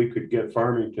if we could get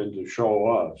Farmington to show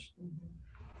us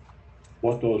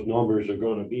what those numbers are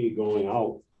going to be going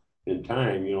out in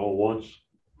time, you know, once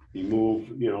you move,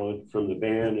 you know, from the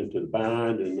band into the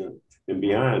bond and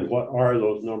beyond. What are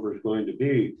those numbers going to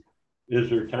be? Is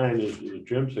there time, as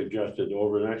Jim suggested,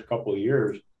 over the next couple of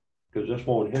years, because this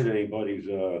won't hit anybody's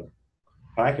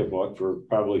pocketbook for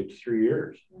probably 3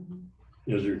 years.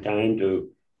 Is there time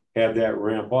to have that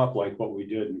ramp up like what we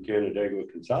did in Canandaigua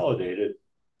Consolidated,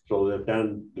 so that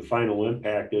then the final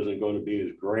impact isn't going to be as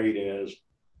great as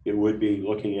it would be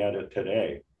looking at it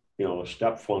today, you know, a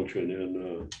step function.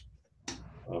 And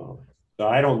so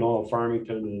I don't know if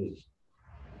Farmington is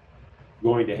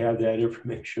going to have that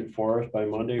information for us by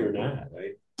Monday or not.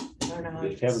 I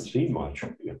just haven't seen much,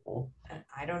 you know.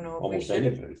 I don't know if almost we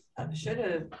anything. should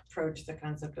approach the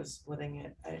concept of splitting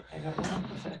it. I don't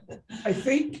know. I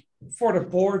think for the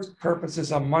board's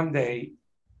purposes on Monday,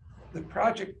 the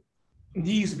project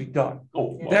needs to be done.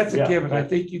 Oh, well, That's a yeah, given. I yeah.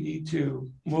 think you need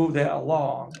to move that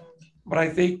along. But I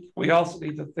think we also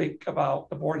need to think about,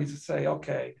 the board needs to say,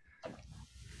 okay,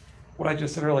 what I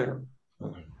just said earlier,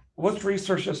 let's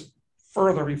research this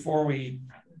further before we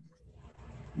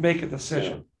make a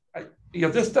decision.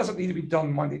 This doesn't need to be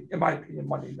done Monday, in my opinion,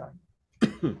 Monday night.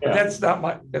 But Yeah. that's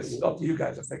not that's up to you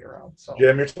guys to figure out, so.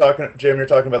 Jim, you're talking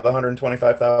about the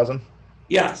 125,000.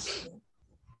 Yes.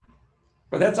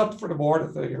 But that's up for the board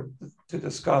to figure, to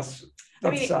discuss I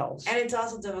mean, themselves. And it's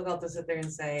also difficult to sit there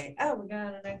and say, oh, we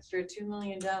got an extra $2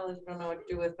 million, we don't know what to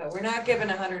do with, but we're not giving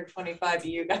 125 to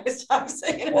you guys. Stop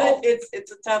saying Well- that.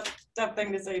 It's a tough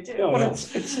thing to say too. Yeah. But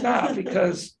it's not,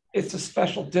 because it's a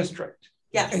special district.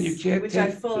 Yes, And you can't which I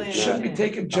take, fully you shouldn't be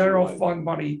understand. taking general fund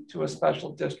money to a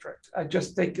special district. I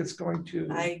just think it's going to,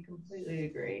 I completely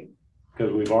agree.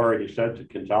 Because we've already said to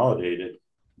consolidate it,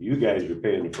 you guys are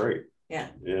paying the freight. Yeah.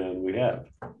 And we have.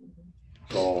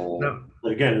 So, No.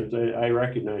 again, I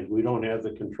recognize we don't have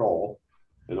the control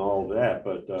and all of that,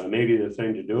 but maybe the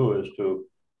thing to do is to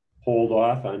hold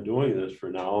off on doing this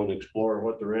for now and explore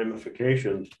what the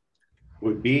ramifications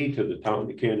would be to the town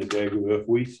of Canandaigua if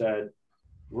we said,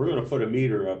 we're gonna put a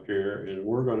meter up here and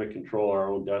we're gonna control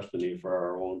our own destiny for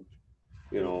our own,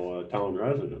 town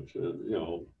residents,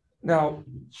 now,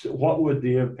 So what would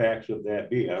the impacts of that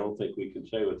be? I don't think we can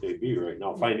say what they'd be right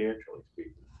now, financially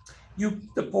speaking.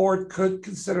 the board could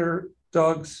consider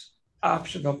Doug's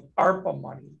option of ARPA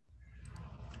money.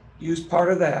 Use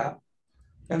part of that,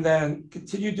 and then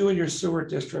continue doing your sewer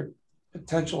district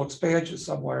potential expansion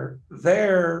somewhere.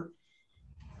 There,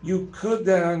 you could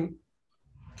then,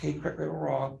 Kate, correct me if I'm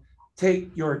wrong,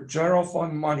 take your general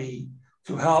fund money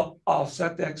to help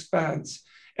offset the expense,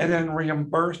 and then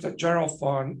reimburse the general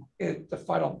fund at the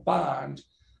final bond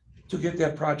to get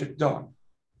that project done.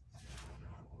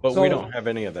 But So- we don't have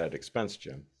any of that expense,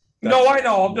 Jim. No, I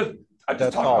know, I'm just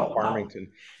That's talking all about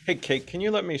Farmington. Hey, Kate, can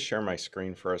you let me share my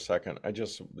screen for a second?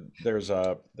 There's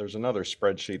another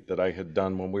spreadsheet that I had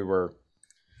done when we were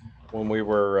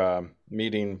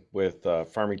meeting with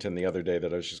Farmington the other day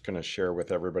that I was just going to share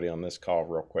with everybody on this call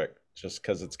real quick, just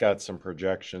because it's got some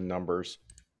projection numbers.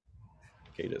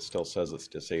 Kate, it still says it's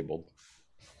disabled.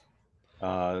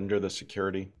 Under the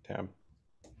security tab.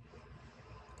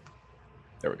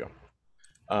 There we go.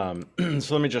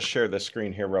 So let me just share this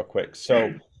screen here real quick.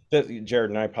 So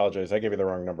Jared, and I apologize, I gave you the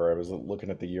wrong number. I was looking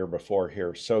at the year before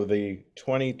here. So the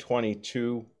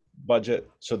 2022 budget,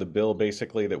 so the bill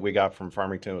basically that we got from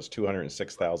Farmington was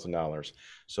 $206,000.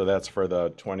 So that's for the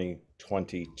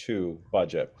 2022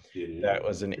 budget. That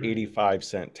was an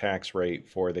 85-cent tax rate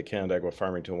for the Canandaigua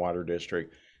Farmington Water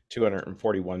District.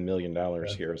 $241 million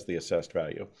here is the assessed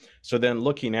value. So then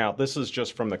looking out, this is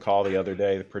just from the call the other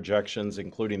day, the projections,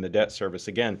 including the debt service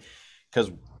again,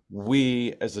 because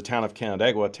we, as the town of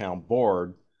Canandaigua town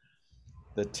board,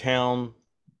 the town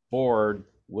board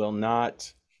will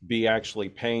not be actually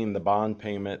paying the bond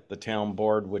payment. The town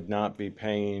board would not be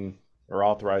paying or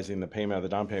authorizing the payment of the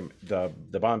down payment.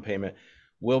 The bond payment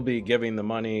will be giving the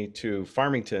money to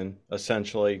Farmington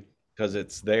essentially because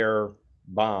it's their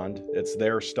bond, it's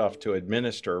their stuff to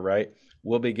administer, right?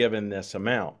 We'll be given this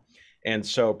amount. And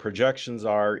so projections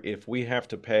are if we have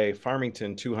to pay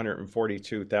Farmington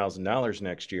 $242,000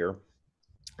 next year,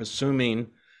 assuming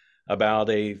about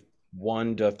a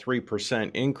 1 to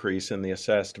 3% increase in the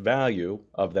assessed value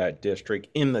of that district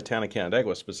in the town of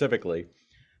Canandaigua specifically,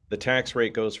 the tax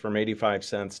rate goes from 85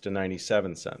 cents to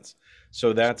 97 cents.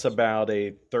 So that's about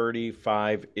a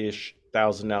 $35-ish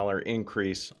thousand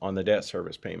increase on the debt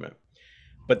service payment.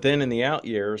 But then in the out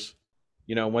years,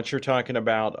 once you're talking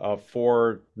about a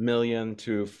 $4 million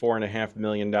to $4.5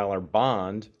 million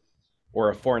bond, or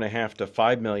a $4.5 to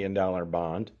 $5 million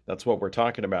bond, that's what we're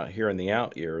talking about here in the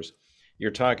out years.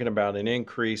 You're talking about an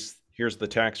increase. Here's the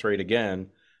tax rate again: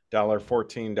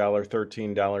 $14,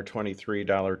 $13, $23,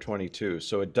 $22.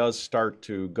 So it does start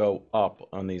to go up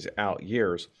on these out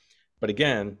years. But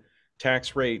again,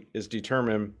 tax rate is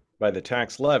determined by the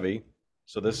tax levy.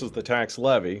 So this is the tax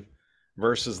levy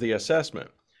versus the assessment.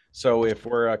 So if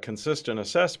we're a consistent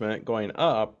assessment going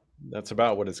up, that's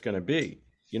about what it's going to be.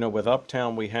 With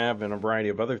Uptown we have and a variety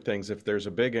of other things, if there's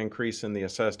a big increase in the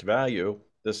assessed value,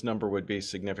 this number would be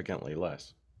significantly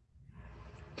less.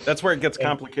 That's where it gets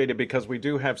complicated because we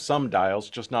do have some dials,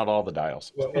 just not all the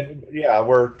dials. Yeah,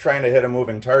 we're trying to hit a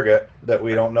moving target that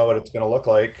we don't know what it's going to look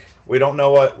like. We don't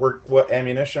know what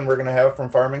ammunition we're going to have from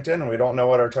Farmington, and we don't know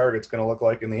what our target's going to look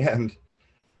like in the end.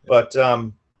 But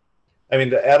to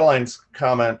Adeline's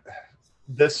comment,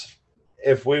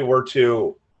 if we were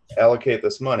to allocate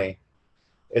this money,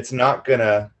 it's not going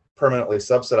to permanently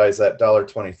subsidize that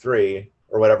 $1.23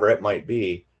 or whatever it might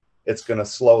be. it's going to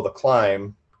slow the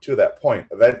climb to that point.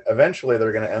 Eventually,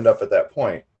 they're going to end up at that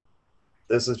point.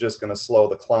 This is just going to slow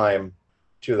the climb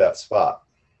to that spot.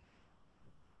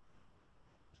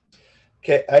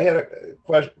 Okay, I had a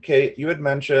question. Kate, you had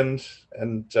mentioned,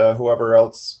 and whoever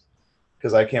else,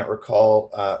 because I can't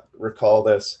recall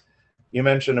this. You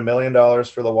mentioned $1 million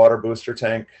for the water booster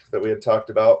tank that we had talked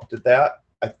about. Did that?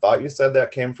 I thought you said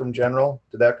that came from general.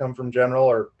 Did that come from general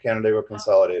or Canandaigua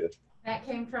Consolidated? That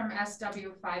came from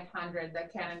SW 500, the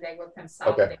Canandaigua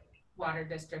Consolidated Water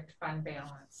District Fund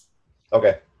Balance.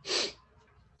 Okay.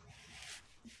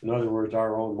 In other words,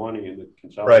 our own money in the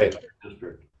consolidated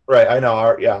district. Right. I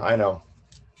know. Yeah, I know.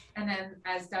 And then,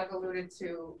 as Doug alluded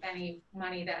to, any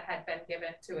money that had been given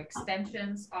to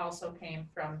extensions also came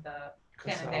from the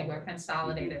Canandaigua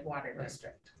Consolidated Water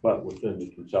District. But within the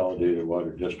consolidated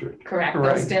water district. Correct,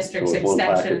 Right. those districts So it's one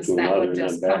packet extensions to that another would and then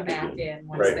just back come back again. in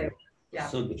once Right. they, yeah.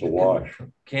 So It's a wash.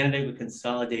 Canandaigua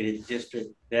Consolidated District,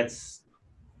 that's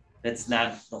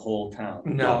not the whole town.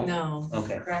 No, No.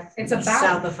 Okay, Correct, it's South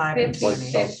about of 5 50, Like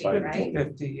south 50, side. right?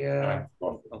 50, yeah,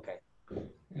 okay.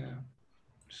 yeah.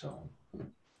 So,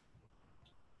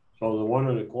 So the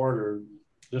 1.25,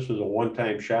 this is a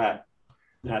one-time shot,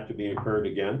 not to be incurred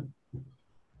again.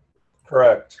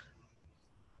 Correct.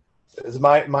 Is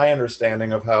my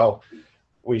understanding of how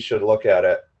we should look at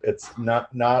it. It's not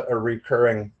a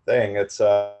recurring thing. It's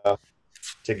to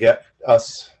get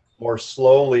us more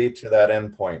slowly to that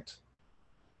end point.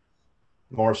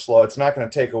 More slow. It's not going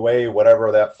to take away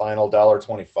whatever that final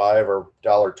 $1.25 or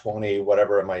 $1.20,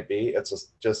 whatever it might be. It's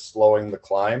just slowing the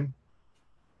climb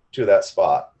to that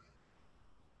spot.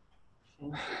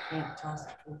 You can't toss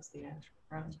it towards the actual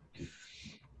project.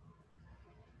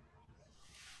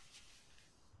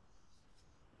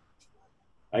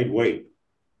 I'd wait.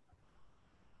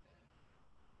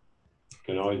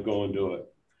 Can always go and do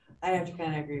it. I have to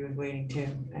kind of agree with waiting too.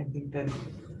 I think that.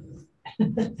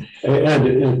 And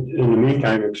in the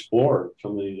meantime, explore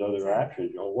some of these other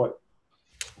actions,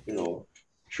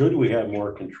 should we have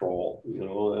more control,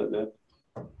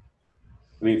 I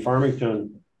mean,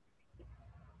 Farmington,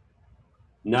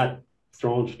 not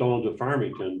throwing stones at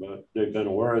Farmington, but they've been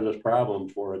aware of this problem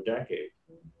for a decade,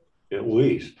 at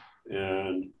least.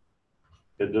 And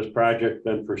had this project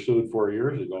been pursued 4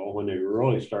 years ago, when they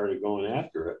really started going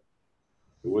after it,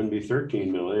 it wouldn't be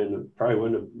 13 million. It probably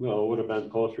wouldn't have, it would have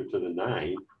been closer to the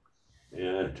 9.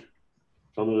 And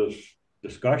some of this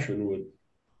discussion would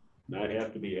not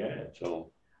have to be had.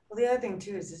 So, Well, the other thing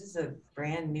too is this is a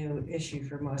brand new issue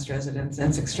for most residents, and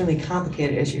it's an extremely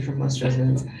complicated issue for most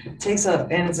residents. And it's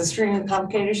an extremely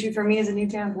complicated issue for me as a new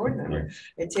town board member.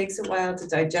 It takes a while to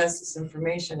digest this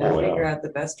information and figure out the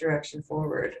best direction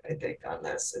forward, I think, on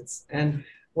this. And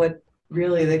what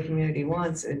really the community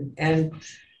wants. And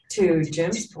to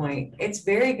Jim's point, it's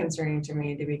very concerning to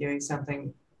me to be doing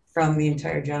something from the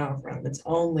entire general fund that's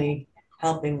only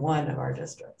helping one of our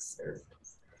districts.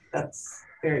 That's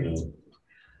very concerning.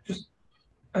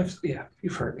 Yeah,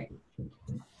 you've heard me.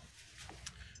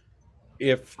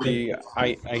 If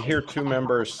I hear two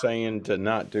members saying to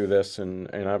not do this, and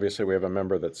obviously we have a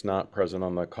member that's not present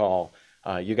on the call,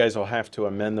 you guys will have to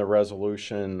amend the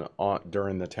resolution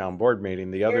during the town board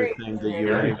meeting. The other thing that you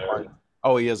may want,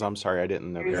 oh, he is, I'm sorry, I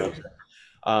didn't know.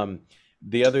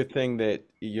 The other thing that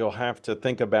you'll have to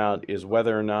think about is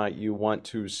whether or not you want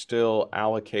to still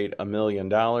allocate $1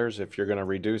 million. If you're going to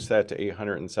reduce that to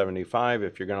 875,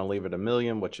 if you're going to leave it $1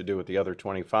 million, what you do with the other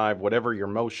 25, whatever your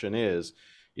motion is,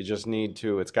 you just need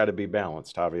to, it's got to be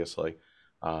balanced, obviously.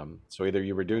 So either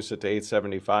you reduce it to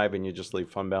 875 and you just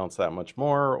leave fund balance that much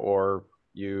more, or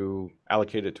you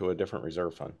allocate it to a different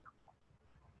reserve fund.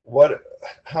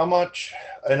 How much,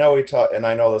 I know we talked, and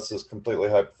I know this is completely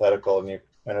hypothetical and you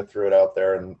kind of threw it out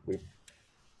there, and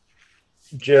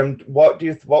Jim, what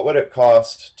would it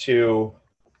cost to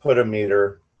put a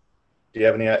meter? Do you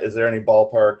have is there any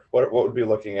ballpark? What would we be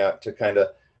looking at to kind of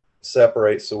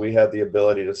separate so we had the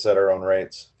ability to set our own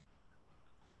rates?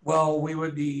 Well, we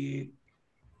would need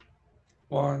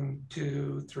 1,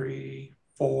 2, 3,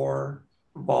 4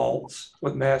 vaults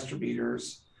with master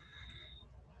meters.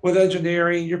 With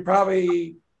engineering, you're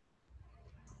probably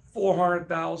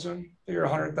 400,000. You're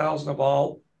 100,000 a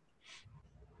vault.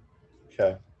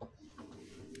 Okay.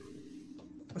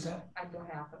 What's that? I'd go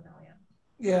 $500,000.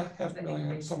 Yeah,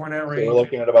 $500,000, somewhere in that So range. we're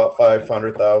looking at about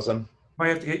 500,000. Might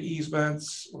have to get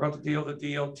easements. We're going to deal with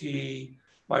the DOT.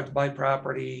 Might have to buy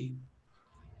property.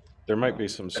 There might be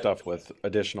some stuff with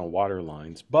additional water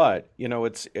lines, but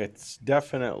it's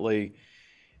definitely,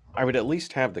 I would at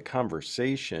least have the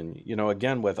conversation, you know,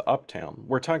 again with Uptown.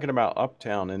 We're talking about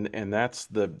Uptown, and that's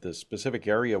the specific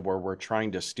area where we're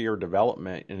trying to steer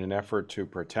development in an effort to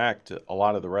protect a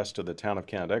lot of the rest of the town of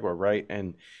Canandaigua, right?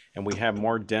 And we have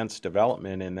more dense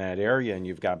development in that area, and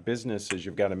you've got businesses,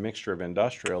 you've got a mixture of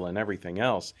industrial and everything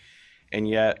else. And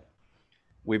yet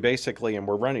we basically, and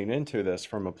we're running into this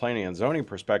from a planning and zoning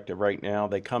perspective right now,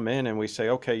 they come in and we say,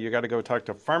 okay, you got to go talk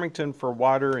to Farmington for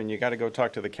water and you got to go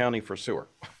talk to the county for sewer.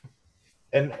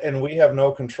 And we have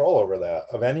no control over that,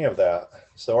 of any of that.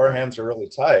 So our hands are really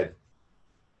tied.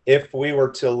 If we were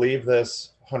to leave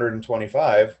this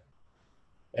 125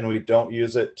 and we don't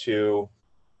use it to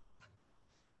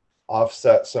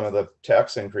offset some of the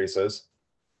tax increases,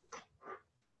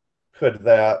 could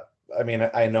that, I mean,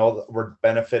 I know that we're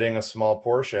benefiting a small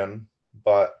portion,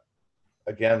 but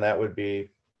again, that would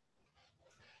be.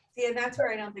 See, and that's where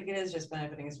I don't think it is just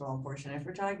benefiting a small portion. If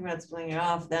we're talking about splitting it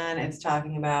off, then it's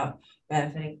talking about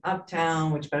benefiting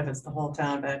Uptown, which benefits the whole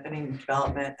town, benefiting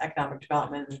development, economic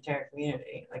development in the entire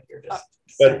community, like you're just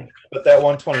saying. But that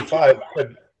 125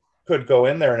 could go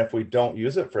in there, and if we don't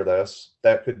use it for this,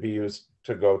 that could be used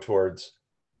to go towards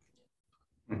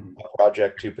a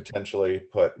project to potentially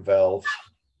put valve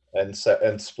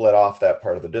and split off that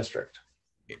part of the district.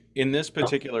 In this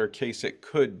particular case, it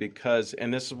could, because,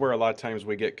 and this is where a lot of times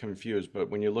we get confused, but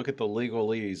when you look at the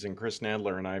legalese, and Chris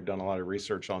Nadler and I have done a lot of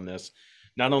research on this,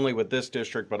 not only with this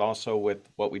district, but also with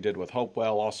what we did with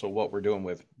Hopewell, also what we're doing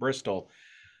with Bristol.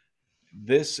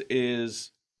 This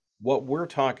is what we're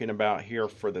talking about here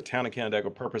for the town of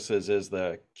Canandaigua purposes is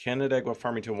the Canandaigua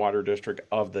Farmington Water District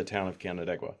of the town of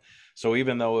Canandaigua. So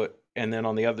even though, and then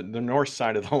on the north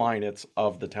side of the line, it's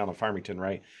of the town of Farmington,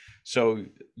 right? So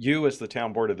you as the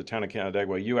town board of the town of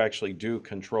Canandaigua, you actually do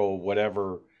control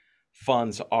whatever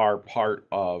funds are part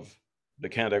of the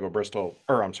Canandaigua Bristol,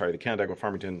 or I'm sorry, the Canandaigua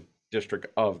Farmington district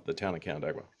of the town of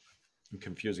Canandaigua. I'm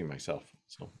confusing myself,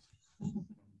 so.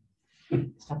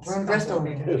 Stop throwing Bristol.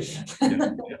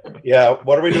 Yeah,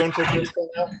 what are we doing for Bristol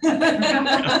now?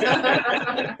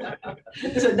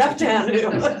 There's enough town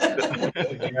to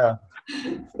do. Yeah,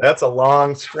 that's a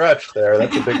long stretch there.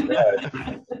 That's a big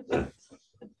drive.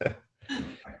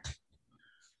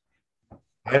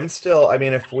 I'm still, I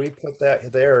mean, if we put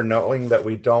that there, knowing that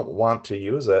we don't want to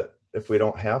use it, if we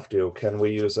don't have to, can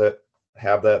we use it,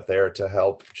 have that there to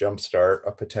help jumpstart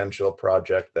a potential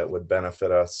project that would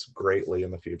benefit us greatly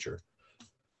in the future?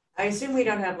 I assume we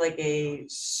don't have like a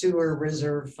sewer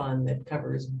reserve fund that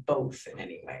covers both in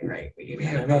any way, right? We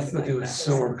have nothing to do with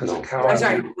sewer because of I'm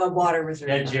sorry, county. the water reserve.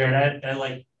 Yeah, fund. Jared, I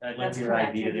like That's your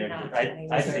correct, idea we do there. not I have any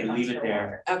say reserve leave it funds for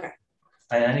there. Okay.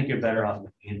 I think you're better off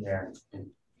leaving it there.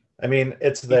 I mean,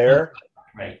 it's there.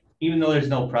 Right, even though there's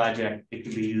no project, it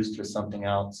could be used for something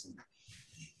else.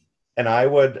 And I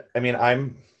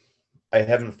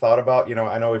hadn't thought about, you know,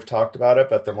 I know we've talked about it,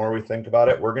 but the more we think about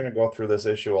it, we're going to go through this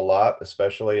issue a lot,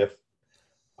 especially if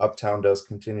Uptown does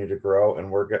continue to grow.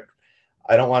 And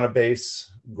I don't want to base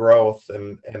growth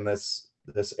in this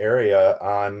area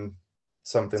on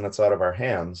something that's out of our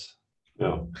hands.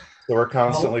 No. So we're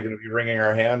constantly going to be wringing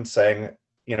our hands saying,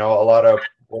 you know, a lot of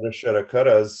woulda, shoulda,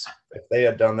 couldas. If they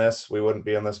had done this, we wouldn't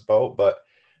be in this boat, but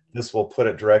this will put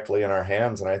it directly in our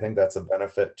hands. And I think that's a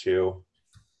benefit to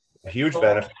a huge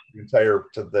benefit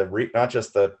not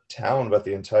just the town, but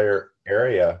the entire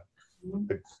area,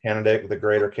 the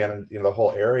greater Canada, you know, the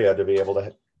whole area, to be able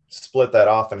to split that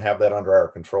off and have that under our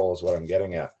control is what I'm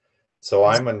getting at. So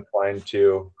I'm inclined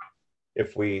to,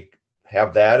 if we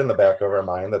have that in the back of our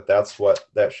mind, that's what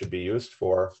that should be used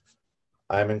for,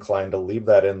 I'm inclined to leave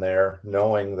that in there,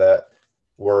 knowing that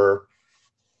we're,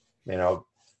 you know,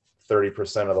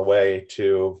 30% of the way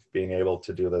to being able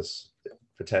to do this,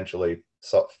 potentially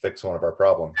fix one of our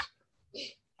problems.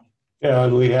 Yeah,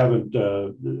 and we haven't, I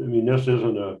mean, this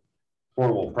isn't a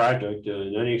formal project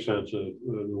in any sense of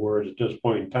the words at this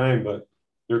point in time, but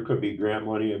there could be grant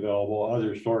money available,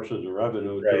 other sources of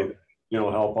revenue to, you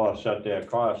know, help offset that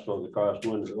cost, so the cost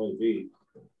wouldn't really be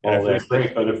all that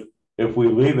great. But if we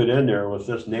leave it in there with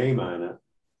this name on it,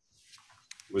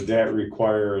 would that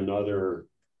require another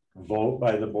vote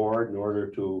by the board in order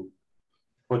to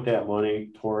put that money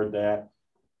toward that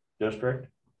district?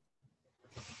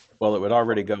 Well, it would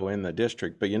already go in the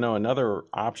district, but you know, another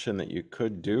option that you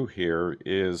could do here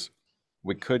is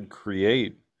we could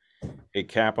create a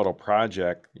capital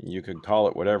project. You could call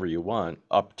it whatever you want,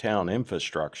 Uptown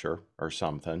Infrastructure or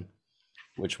something,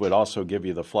 which would also give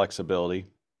you the flexibility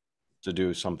to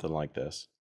do something like this.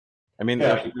 I mean,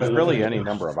 Yeah, there's really any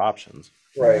number of options.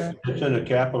 Right. It's in a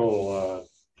capital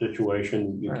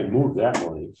situation, you can move that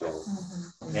money, so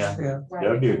Yeah,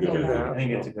 that'd be a good Yeah. idea. I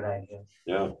think it's a good idea.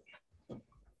 Yeah.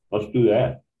 Let's do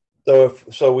that.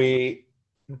 So we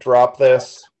drop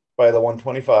this by the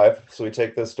 125, so we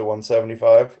take this to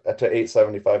 175, to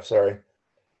 875, sorry.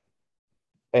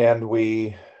 And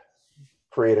we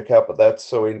create a capital, that's,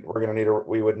 so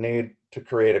we would need to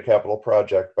create a capital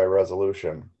project by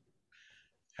resolution.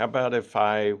 How about if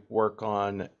I work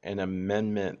on an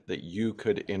amendment that you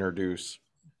could introduce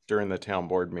during the town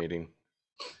board meeting?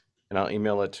 And I'll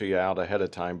email it to you out ahead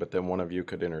of time, but then one of you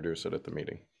could introduce it at the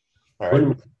meeting. All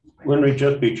right. Wouldn't we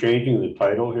just be changing the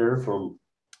title here from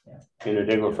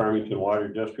Canandaigua Farmington Water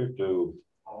District to?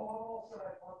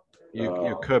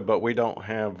 You could, but we don't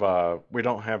have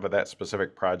that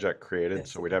specific project created,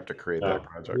 so we'd have to create that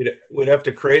project. We'd have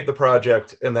to create the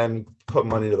project and then put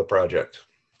money to the project.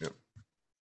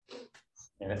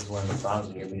 And that's one of the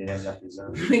problems here. We didn't have enough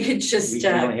reserves. We could just We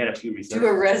only had a few do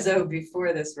a reserves. reso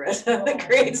before this reso that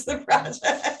creates the project.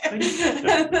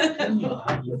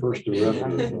 First to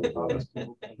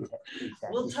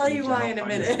We'll tell you why in a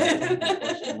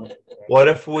minute. What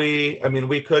if we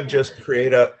could just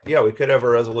create we could have a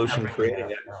resolution creating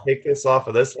it, take this off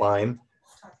of this line,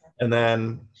 and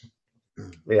then,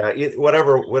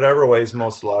 whatever way is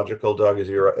most logical, Doug, as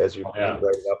you Yeah.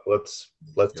 write it up, let's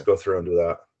go through and do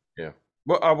that.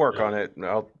 Well, I'll work on it.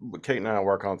 Kate and I will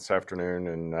work on it this afternoon,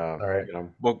 and All right.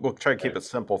 we'll try to keep it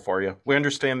simple for you. We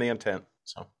understand the intent,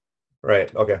 so.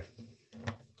 Right, okay.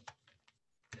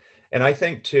 And I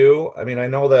think too, I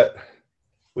know that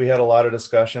we had a lot of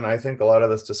discussion. I think a lot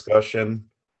of this discussion,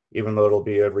 even though it'll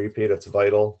be a repeat, it's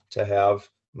vital to have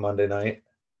Monday night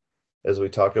as we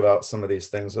talk about some of these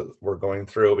things that we're going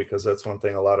through, because that's one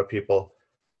thing a lot of people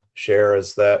share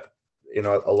is that,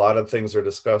 a lot of things are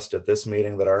discussed at this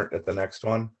meeting that aren't at the next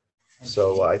one.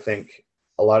 So I think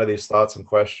a lot of these thoughts and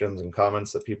questions and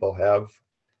comments that people have,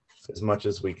 as much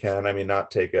as we can, not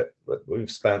take it, but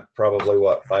we've spent probably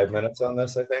 5 minutes on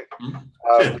this, I think.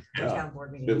 Town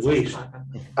board meeting. At least.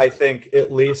 I think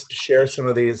at least share some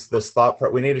of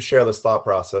we need to share this thought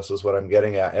process is what I'm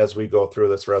getting at as we go through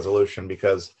this resolution,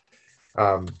 because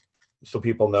so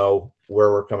people know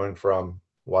where we're coming from,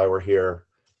 why we're here,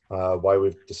 why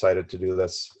we've decided to do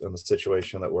this in the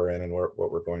situation that we're in and what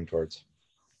we're going towards.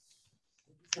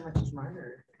 So much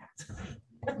smarter.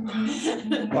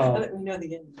 Well, We know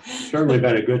the end. Certainly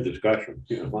been a good discussion.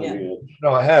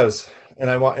 No, it has.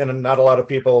 And not a lot of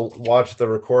people watch the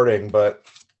recording, but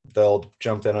they'll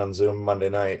jump in on Zoom Monday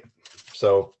night.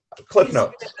 So clip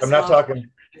notes. I'm not talking,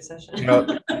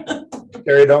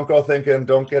 Terry, don't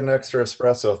get an extra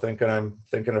espresso thinking I'm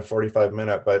thinking a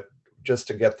 45-minute, but just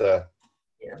to get the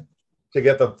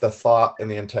thought and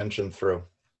the intention through.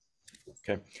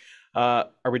 Okay. Are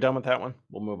we done with that one?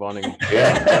 We'll move on. And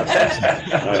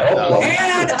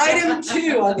item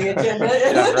 2 on the agenda.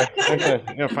 Yeah, right.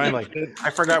 Okay. Finally. I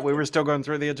forgot we were still going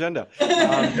through the agenda.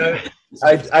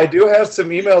 I do have some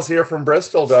emails here from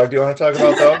Bristol, Doug. Do you want to talk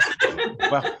about those?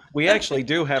 Well, we actually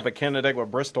do have a Canandaigua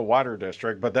Bristol Water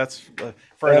District, but that's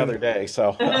for another day.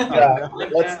 So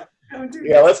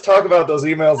let's talk about those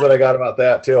emails that I got about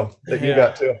that too, that you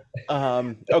got too.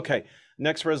 Okay.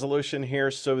 Next resolution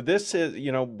here. So this is,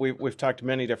 we've talked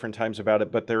many different times about it,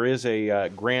 but there is a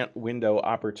grant window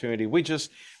opportunity. We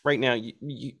just, right now,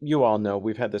 you all know,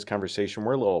 we've had this conversation.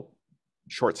 We're a little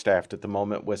short-staffed at the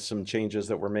moment with some changes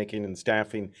that we're making in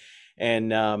staffing,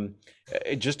 and I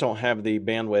just don't have the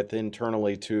bandwidth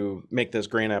internally to make this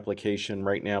grant application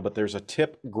right now, but there's a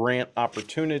TIP grant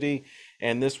opportunity,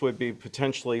 and this would be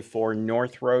potentially for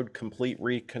North Road, complete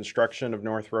reconstruction of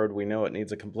North Road. We know it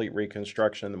needs a complete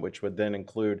reconstruction, which would then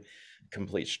include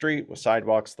complete street with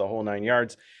sidewalks, the whole 9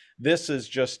 yards. This is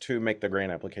just to make the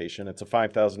grant application. It's a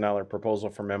 $5,000 proposal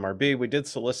from MRB. We did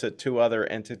solicit 2 other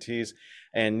entities,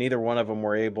 and neither one of them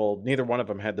had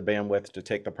the bandwidth to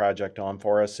take the project on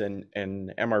for us. And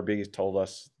MRB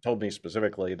told me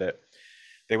specifically that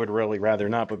they would really rather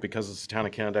not, but because it's the town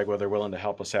of Canandaigua, they're willing to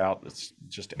help us out. It's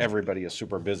just everybody is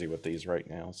super busy with these right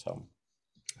now. So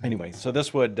anyway, so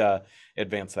this would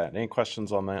advance that. Any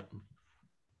questions on that?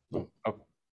 Oh,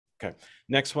 okay.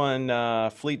 Next one,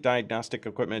 fleet diagnostic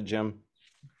equipment. Jim,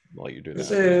 I'll let you do that.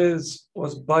 This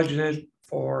was budgeted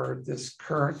for this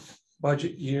current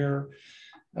budget year.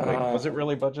 Wait, was it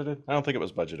really budgeted? I don't think it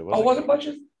was budgeted. Was it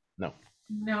budgeted? No.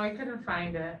 No, I couldn't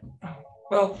find it,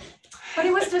 Well, but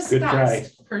it was Good try.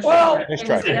 discussed. For Well, sure. Nice It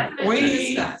try. was definitely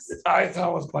discussed. I thought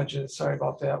it was budgeted. Sorry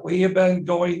about that. We have been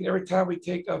going, every time we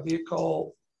take a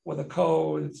vehicle with a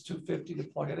code, it's $250 to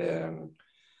plug it in.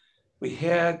 We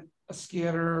had a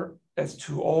scanner that's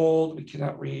too old. We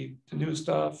cannot read the new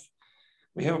stuff.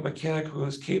 We have a mechanic who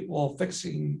is capable of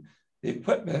fixing the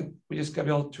equipment. We just got to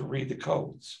be able to read the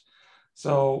codes.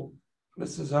 So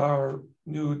this is our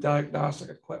new diagnostic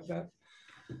equipment.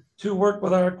 to work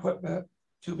with our equipment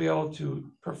to be able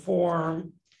to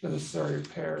perform the necessary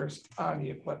repairs on the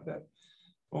equipment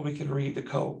when we can read the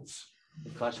codes.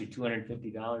 It costs you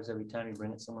 $250 every time you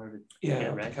bring it somewhere to, Yeah,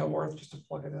 right? Kenworth, just to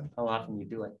plug it in. How often you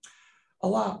do it? A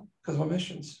lot because of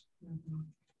emissions.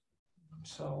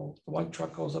 So the one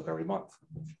truck goes up every month.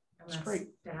 And It's that's great.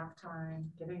 Staff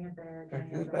time, getting it there.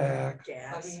 Getting it back.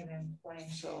 Plugging it in, playing.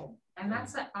 So And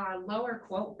that's a lower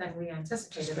quote than we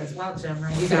anticipated as well, Jim,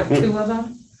 right? You got two of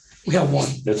them? we have one.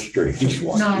 That's straight. Just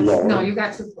one. No, you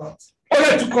got two quotes. Oh,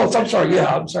 yeah, 2 quotes. I'm sorry.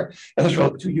 Yeah, I'm sorry. And there's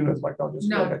really 2 units, like, I'll just.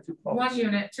 No, I got 2 quotes. One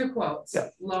unit, 2 quotes. Yeah.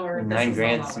 Lower. this $9 is the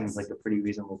grand lowest. seems like a pretty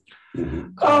reasonable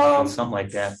Mhm. cost, for something like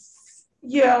that.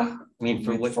 Yeah, I mean,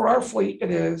 for what, for our fleet, it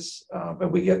is,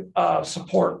 but we get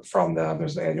support from them.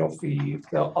 There's an annual fee.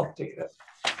 They'll update it.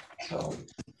 So,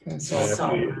 and so.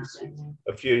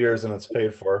 A few years and it's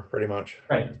paid for, pretty much.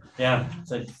 right, yeah,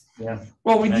 so, yeah.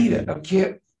 Well, we need it. I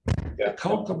can't, Yeah. the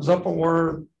code comes up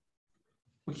and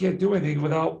we can't do anything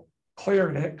without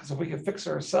clearing it, because if we can fix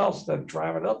it ourselves, then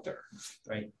drive it up there.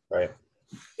 Right.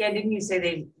 Yeah, didn't you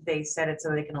say they set it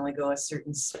so they can only go a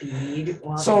certain speed?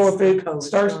 while So if the it code's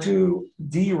starts going? to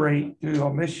derate due to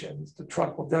emissions, the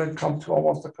truck will then come to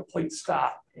almost a complete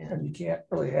stop, Yeah. and you can't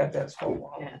really have that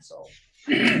slow on, Yeah. so.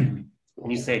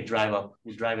 When you say drive up,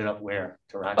 you drive it up where?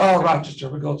 To Rochester? Oh, Rochester,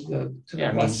 we go to the Yeah,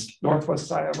 I mean- northwest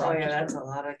side of Oh, yeah, that's Rochester, a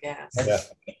lot of gas. Yeah.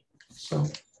 so.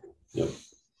 Yep.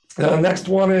 The next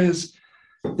one is,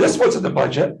 this one's in the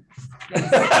budget.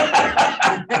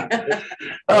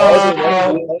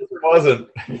 Wasn't.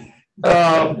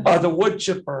 The wood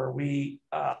chipper,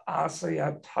 honestly,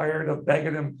 I'm tired of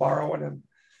begging and borrowing and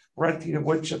renting a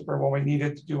wood chipper when we need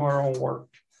it to do our own work.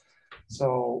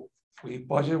 So we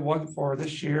budgeted one for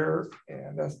this year,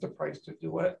 and that's the price to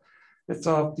do it. It's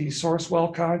of the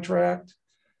Sourcewell contract,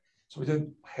 so we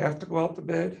didn't have to go out to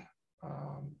bid.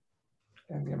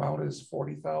 And the amount is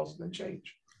 40,000 and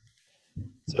change.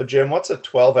 So Jim, what's a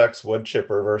 12X wood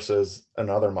chipper versus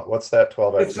another? What's that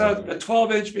 12X? It's a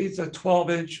 12-inch means a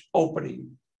 12-inch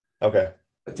opening. Okay.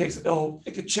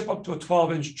 It could chip up to a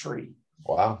 12-inch tree.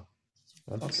 Wow.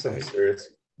 That's Okay.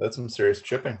 some serious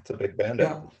chipping. It's a big bandit.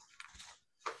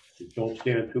 Yeah. Don't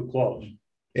stand too close.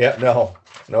 Yeah, no,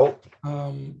 nope.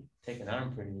 Take an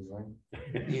arm pretty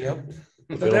easily. Yep.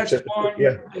 The Little next chip- one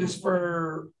yeah. is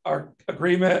for our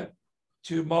agreement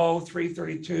to mow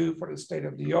 332 for the state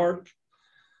of New York.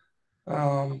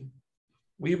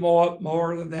 We mow up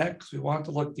more than that because we want it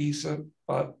to look decent,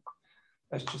 but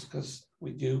that's just because we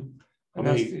do. How And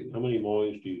that's many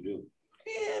mowings do you do?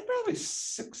 yeah, probably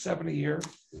 6, 7 a year.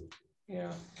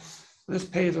 Yeah. This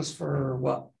pays us for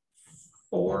what?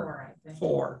 4? I think.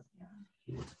 4.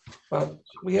 But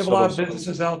we have a So lot of those-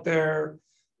 businesses out there.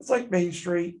 It's like Main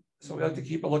Street, so we have to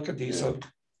keep it looking decent.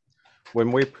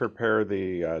 When we prepare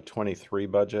the 23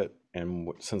 budget, and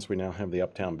since we now have the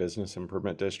Uptown Business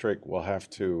Improvement District, we'll have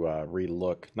to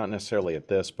relook, not necessarily at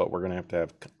this, but we're going to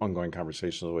have ongoing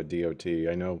conversations with DOT.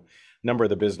 I know a number of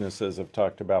the businesses have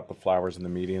talked about the flowers and the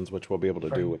medians, which we'll be able to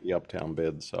do Right. with the Uptown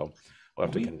bid. So we'll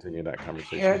have to We continue that Had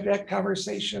conversation. that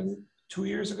conversation 2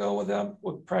 years ago with them,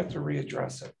 we're trying to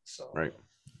readdress it, so. Right.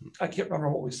 I can't remember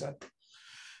what we said.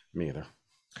 Me either.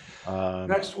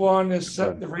 Next one is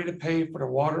set the rate of pay for the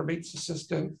water maintenance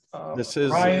assistant. This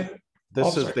is- Ryan, This Oh,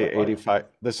 is sorry, the go ahead. 85,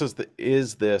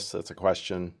 that's a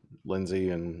question, Lindsay,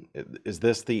 and is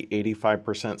this the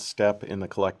 85% step in the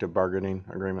collective bargaining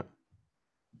agreement?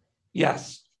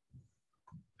 yes,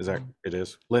 Is that, it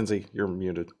is? Lindsay, you're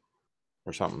muted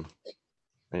or something.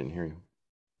 I didn't hear you.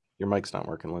 Your mic's not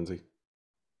working, Lindsay.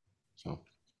 So,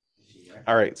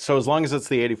 all right, so as long as it's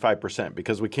the 85%,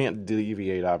 because we can't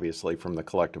deviate obviously from the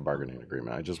collective bargaining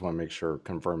agreement. I just want to make sure,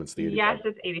 confirm it's the 85%. Yes,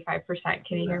 it's 85%.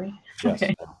 Can you hear me? Yes,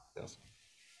 Okay. yes.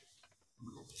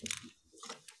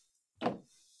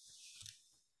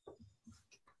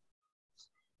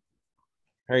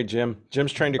 All right, Jim.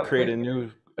 Jim's trying to create a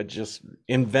new, just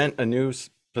invent a new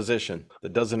position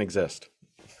that doesn't exist.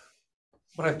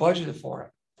 but I budgeted for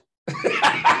it.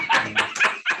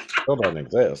 Still doesn't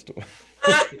exist.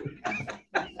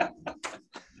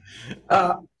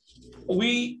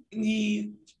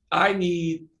 I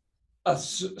need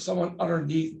someone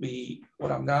underneath me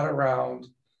when I'm not around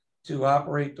to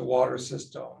operate the water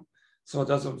system. So it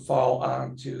doesn't fall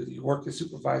onto the working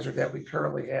supervisor that we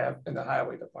currently have in the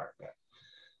highway department.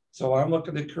 So I'm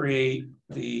looking to create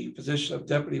the position of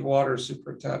deputy water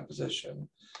superintendent position.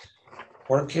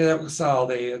 Or can I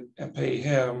consolidate it and pay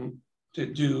him to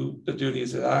do the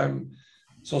duties that I'm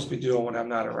supposed to be doing when I'm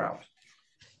not around?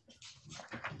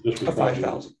 This would For probably-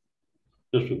 5,000.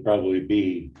 This would probably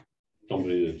be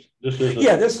somebody this isn't.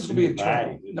 Yeah, this is gonna be a body,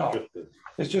 training. it's No. just a-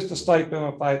 It's just a stipend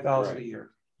of 5,000 a Right.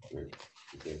 year.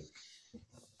 Okay.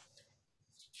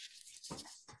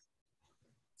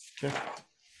 Okay.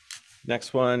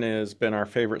 Next one has been our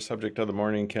favorite subject of the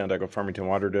morning, Canandaigua Farmington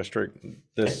Water District.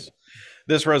 This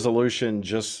resolution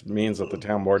just means that the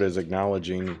town board is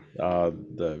acknowledging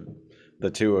the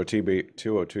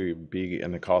 202B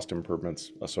and the cost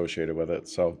improvements associated with it.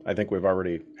 So I think we've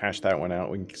already hashed that one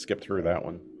out. We can skip through that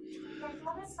one. I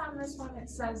noticed on this one, it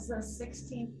says the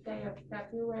 16th day of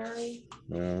February.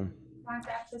 Yeah. Want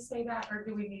that to say that, or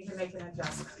do we need to make an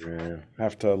adjustment? Yeah,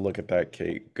 have to look at that,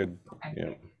 Kate. Good. Okay.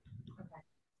 Yeah.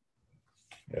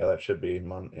 Yeah, that should be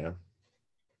yeah.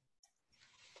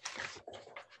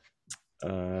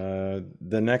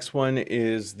 The next one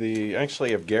is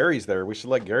actually, if Gary's there, we should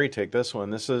let Gary take this one.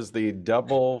 This is the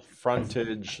double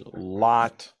frontage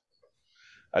lot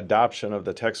adoption of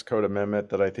the text code amendment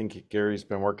that I think Gary's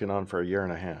been working on for 1.5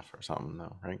 years or something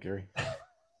now, right, Gary?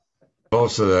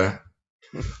 Close to that.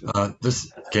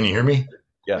 Can you hear me?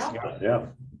 Yes. Yeah.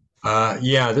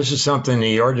 Yeah, this is something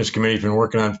the ordinance committee's been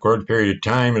working on for quite a period of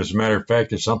time. As a matter of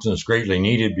fact, it's something that's greatly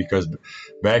needed because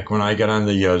back when I got on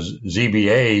the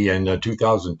ZBA in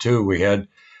 2002, we had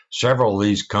several of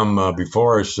these come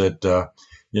before us at,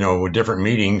 with different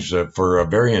meetings for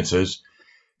variances.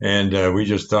 And we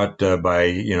just thought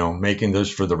by, making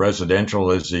this for the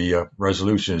residential, as the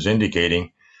resolution is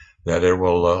indicating, that it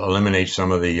will eliminate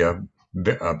some of the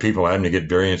people having to get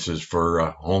variances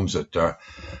for homes that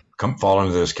fall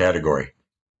into this category.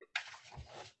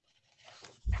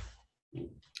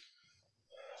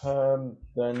 The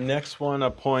next one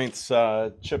appoints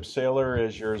Chip Saylor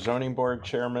as your zoning board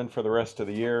chairman for the rest of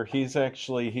the year. He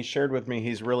shared with me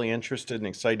he's really interested and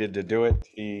excited to do it.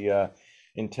 He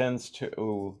plans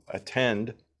to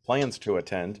attend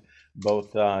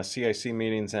both CIC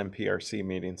meetings and PRC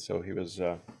meetings, so he was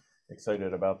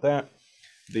excited about that.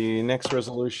 The next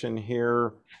resolution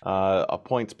here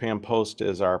appoints Pam Post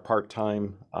as our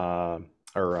part-time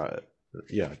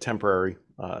temporary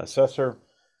assessor.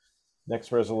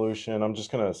 Next resolution, I'm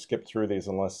just going to skip through these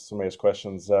unless somebody has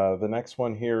questions. The next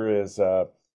one here is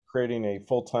creating a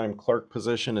full-time clerk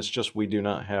position. It's just we do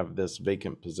not have this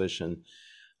vacant position.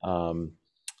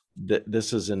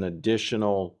 This is an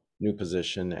additional new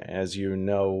position. As you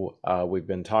know, we've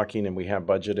been talking and we have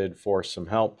budgeted for some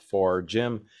help for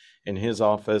Jim in his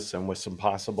office, and with some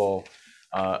possible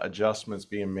adjustments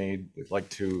being made, we'd like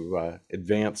to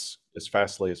advance as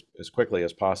quickly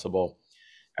as possible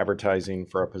advertising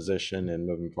for a position and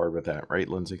moving forward with that, right,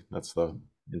 Lindsay? That's the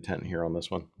intent here on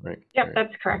this one, right? Yep, right.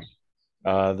 That's correct.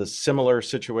 The similar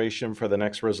situation for the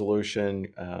next resolution,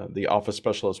 the office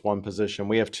specialist 1 position.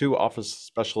 We have 2 office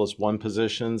specialist 1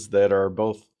 positions that are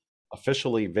both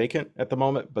officially vacant at the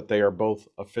moment, but they are both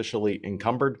officially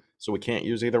encumbered, so we can't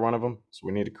use either one of them. So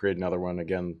we need to create another one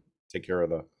again, take care of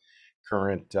the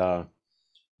current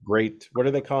great, what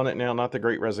are they calling it now? Not the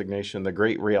Great Resignation, the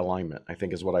Great Realignment, I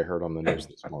think is what I heard on the news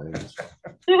this morning.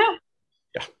 Yeah.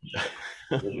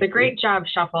 The Great Job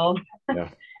Shuffle. Yeah.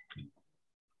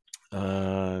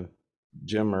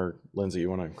 Jim or Lindsay, you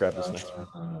want to grab this next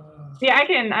one? Yeah, I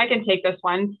can take this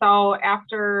one. So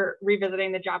after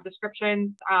revisiting the job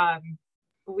descriptions,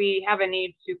 we have a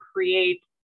need to create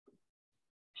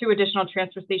 2 additional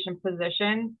transfer station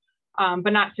positions,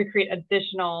 but not to create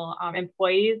additional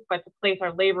employees, but to place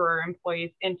our laborer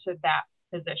employees into that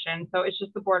position. So it's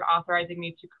just the board authorizing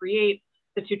me to create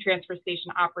the 2 transfer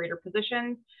station operator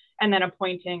positions and then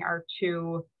appointing our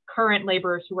 2 current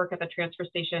laborers who work at the transfer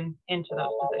station into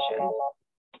those positions.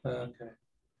 Okay,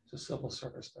 it's a civil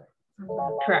service thing.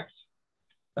 Correct.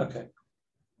 Okay.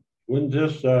 Wouldn't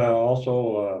this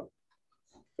also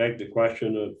beg the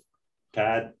question of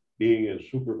Todd being a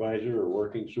supervisor or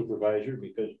working supervisor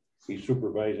because he's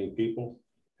supervising people?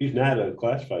 He's not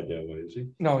classified that way, is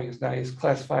he? No, he's not. He's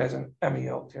classified as an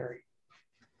MEO, Terry.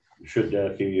 Should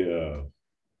that be,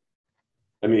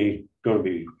 going to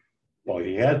be, well,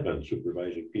 he has been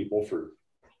supervising people for,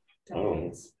 I don't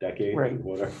know, decades Right. or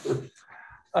whatever.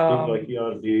 Seems like he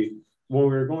ought to be, when we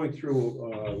were going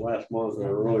through last month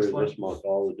or earlier this month,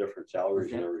 all the different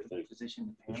salaries and everything, it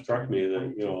struck me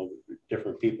that,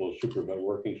 different people,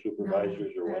 working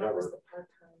supervisors or whatever,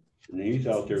 and he's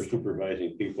out there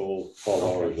supervising people 12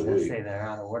 hours a week. Say they're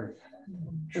out of order.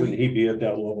 Shouldn't he be at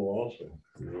that level also?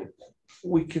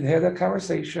 We can have that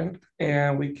conversation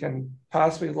and we can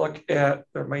possibly look at,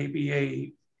 there may be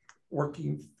a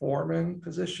working foreman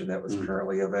position that was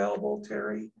currently available,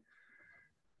 Terry,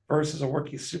 versus a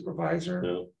working supervisor.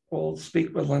 No. We'll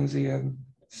speak with Lindsay and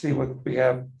see what we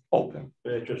have open.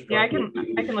 Yeah, I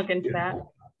can look into that.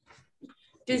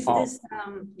 Does this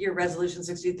your resolution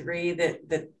 63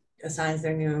 that assigns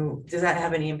their new, does that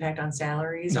have any impact on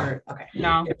salaries No. or, okay.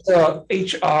 No.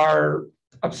 It's HR,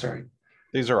 I'm sorry,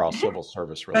 These are all civil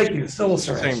service thank related. you, civil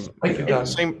service. Thank you, Doug.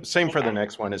 Same for the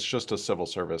next one. It's just a civil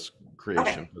service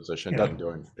creation position.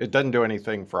 It doesn't do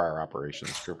anything for our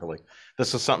operations, truthfully.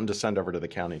 This is something to send over to the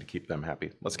county to keep them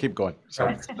happy. Let's keep going.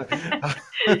 Sorry.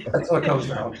 That's what it comes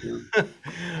down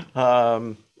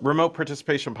to. Remote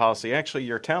participation policy. Actually,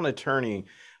 your town attorney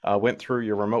went through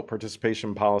your remote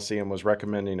participation policy and was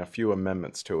recommending a few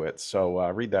amendments to it. So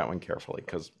read that one carefully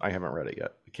because I haven't read it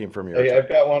yet. It came from your Hey, attorney. I've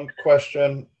got one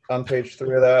question on page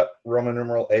 3 of that, Roman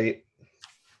numeral 8.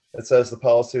 It says the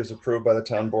policy was approved by the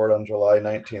town board on July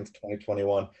 19th,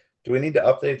 2021. Do we need to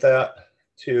update that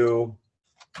to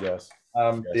Yes.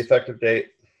 the effective date?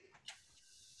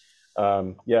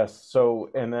 Yes. So,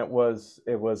 and it was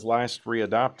last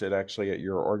readopted actually at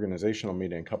your organizational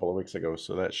meeting a couple of weeks ago.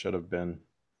 So that should have been,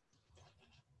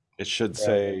 it should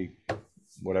say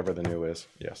whatever the new is.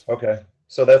 Yes. Okay.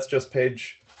 So that's just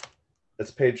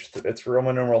it's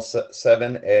Roman numeral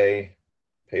 7A,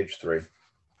 page 3.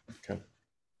 Okay.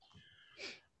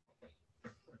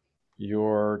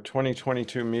 Your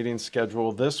 2022 meeting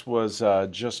schedule, this was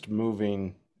just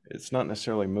moving, it's not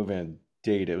necessarily moving a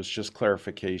date, it was just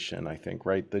clarification, I think,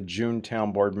 right? The June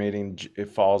town board meeting, it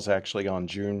falls actually on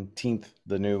Juneteenth,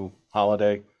 the new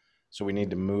holiday. So we need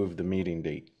to move the meeting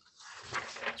date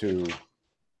to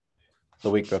the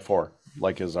week before,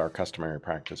 like is our customary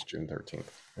practice, June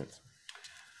 13th.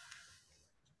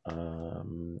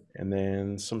 And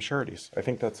then some sureties. I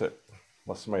think that's it,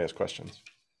 unless somebody has questions.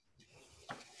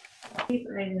 She's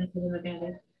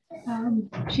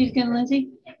good, Lindsay.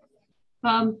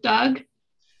 Doug,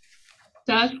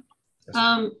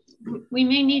 we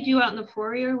may need you out in the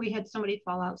foyer. We had somebody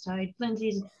fall outside.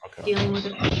 Lindsay's dealing with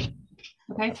it.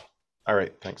 Okay. All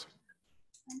right, thanks.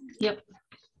 Yep.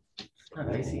 Not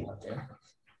icy out there.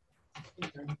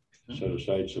 Set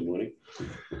aside some money.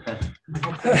 I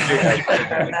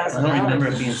don't remember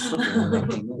it being slippery when that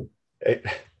thing moved.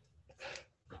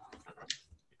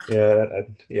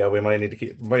 Yeah, we might need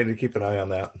to keep an eye on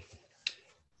that.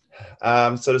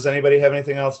 So does anybody have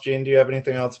anything else? Jean, do you have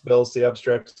anything else? Bill's the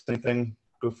abstract, anything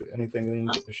goofy, anything you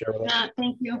need to share with us?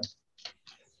 Thank you.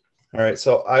 All right,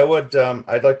 so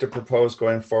I'd like to propose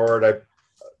going forward.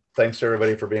 Thanks to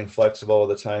everybody for being flexible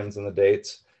with the times and the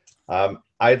dates.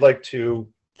 I'd like to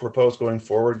propose going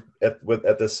forward at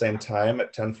the same time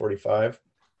at 10:45.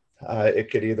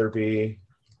 It could either be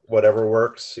whatever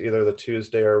works, either the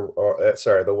Tuesday or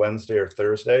the Wednesday or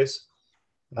Thursdays.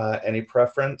 Any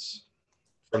preference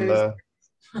from the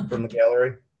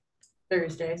gallery?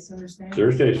 Thursday's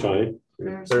fine.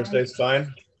 Thursday's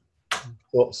fine.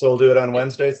 So we'll do it on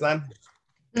Wednesdays then?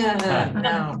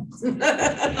 No.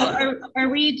 Are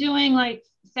we doing like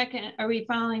are we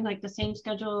following like the same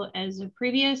schedule as the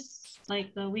previous,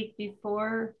 like the week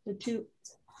before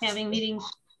having meetings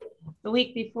the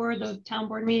week before the town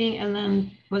board meeting, and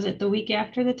then was it the week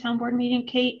after the town board meeting,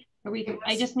 Kate?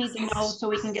 I just need to know so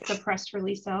we can get the press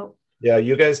release out. Yeah,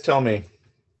 you guys tell me.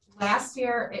 Last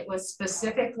year, it was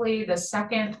specifically the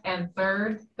second and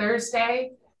third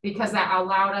Thursday, because that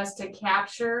allowed us to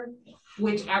capture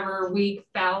whichever week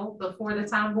fell before the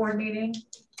town board meeting.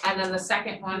 And then the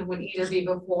second one would either be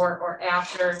before or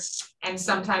after. And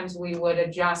sometimes we would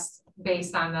adjust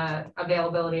based on the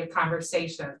availability of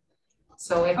conversation.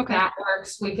 So if that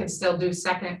works, we can still do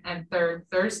second and third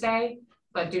Thursday,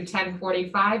 but do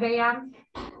 10:45 a.m.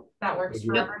 That works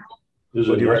for everyone. Is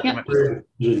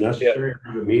it necessary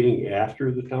for the meeting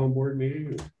after the town board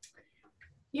meeting?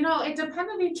 You know, it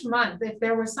depended each month. If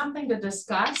there was something to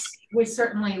discuss, we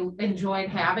certainly enjoyed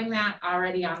having that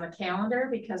already on the calendar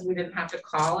because we didn't have to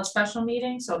call a special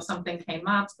meeting. So if something came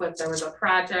up, but there was a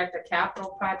project, a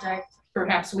capital project,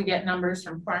 perhaps we get numbers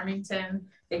from Farmington.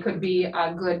 It could be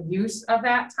a good use of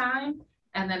that time.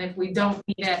 And then if we don't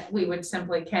need it, we would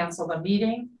simply cancel the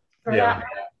meeting for that.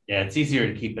 Yeah, it's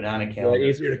easier to keep it on a calendar.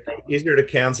 Yeah, easier to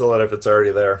cancel it if it's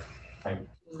already there. Right.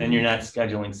 Then you're not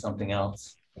scheduling something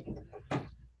else.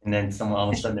 And then all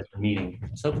of a sudden it's a meeting.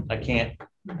 So I can't,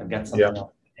 I've got something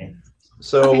else.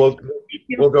 So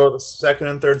we'll go the second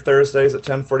and third Thursdays at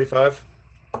 10:45.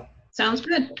 Sounds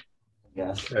good.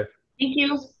 Yes. Okay. Thank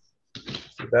you.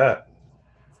 See that.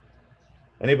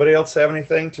 Anybody else have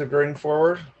anything to bring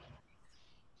forward?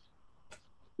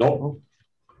 Nope. All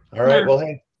right. Well,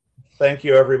 hey, thank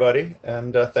you, everybody.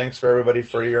 And thanks for everybody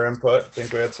for your input. I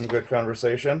think we had some good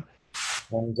conversation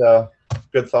and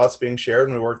good thoughts being shared,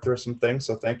 and we worked through some things.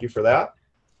 So thank you for that.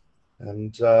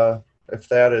 And if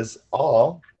that is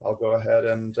all, I'll go ahead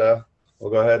and we'll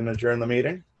go ahead and adjourn the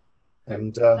meeting.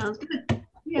 And Sounds good.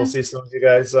 Yeah. we'll see some of you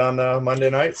guys on Monday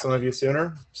night, some of you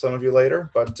sooner, some of you later,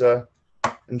 but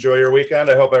enjoy your weekend.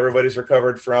 I hope everybody's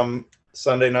recovered from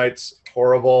Sunday night's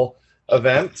horrible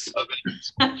events.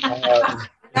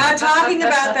 Not talking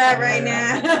about that right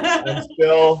now.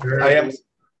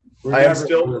 I am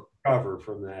still recover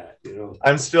from that, you know.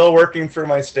 I'm still working through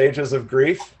my stages of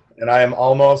grief, and I am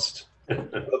almost,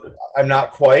 I'm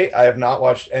not quite. I have not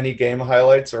watched any game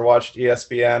highlights or watched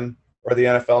ESPN or the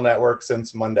NFL Network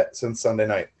since Sunday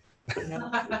night.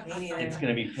 It's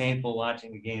gonna be painful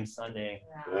watching a game Sunday.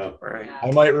 Yeah. Right. I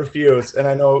might refuse, and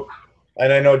I know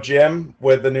Jim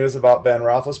with the news about Ben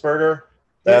Roethlisberger.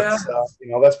 That's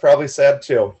that's probably sad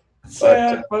too.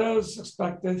 Sad, but it was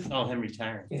expected. Oh, him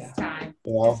retiring. Yeah. Time.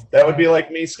 That would be like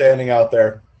me standing out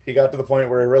there. He got to the point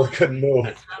where he really couldn't move.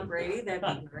 Tom Brady,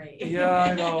 that'd be great. Yeah,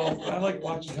 I know. I like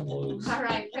watching him lose. All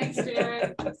right, thanks,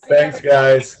 Jared. See you Thanks,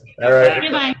 guys. All right.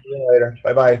 Bye-bye. See you later.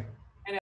 Bye-bye.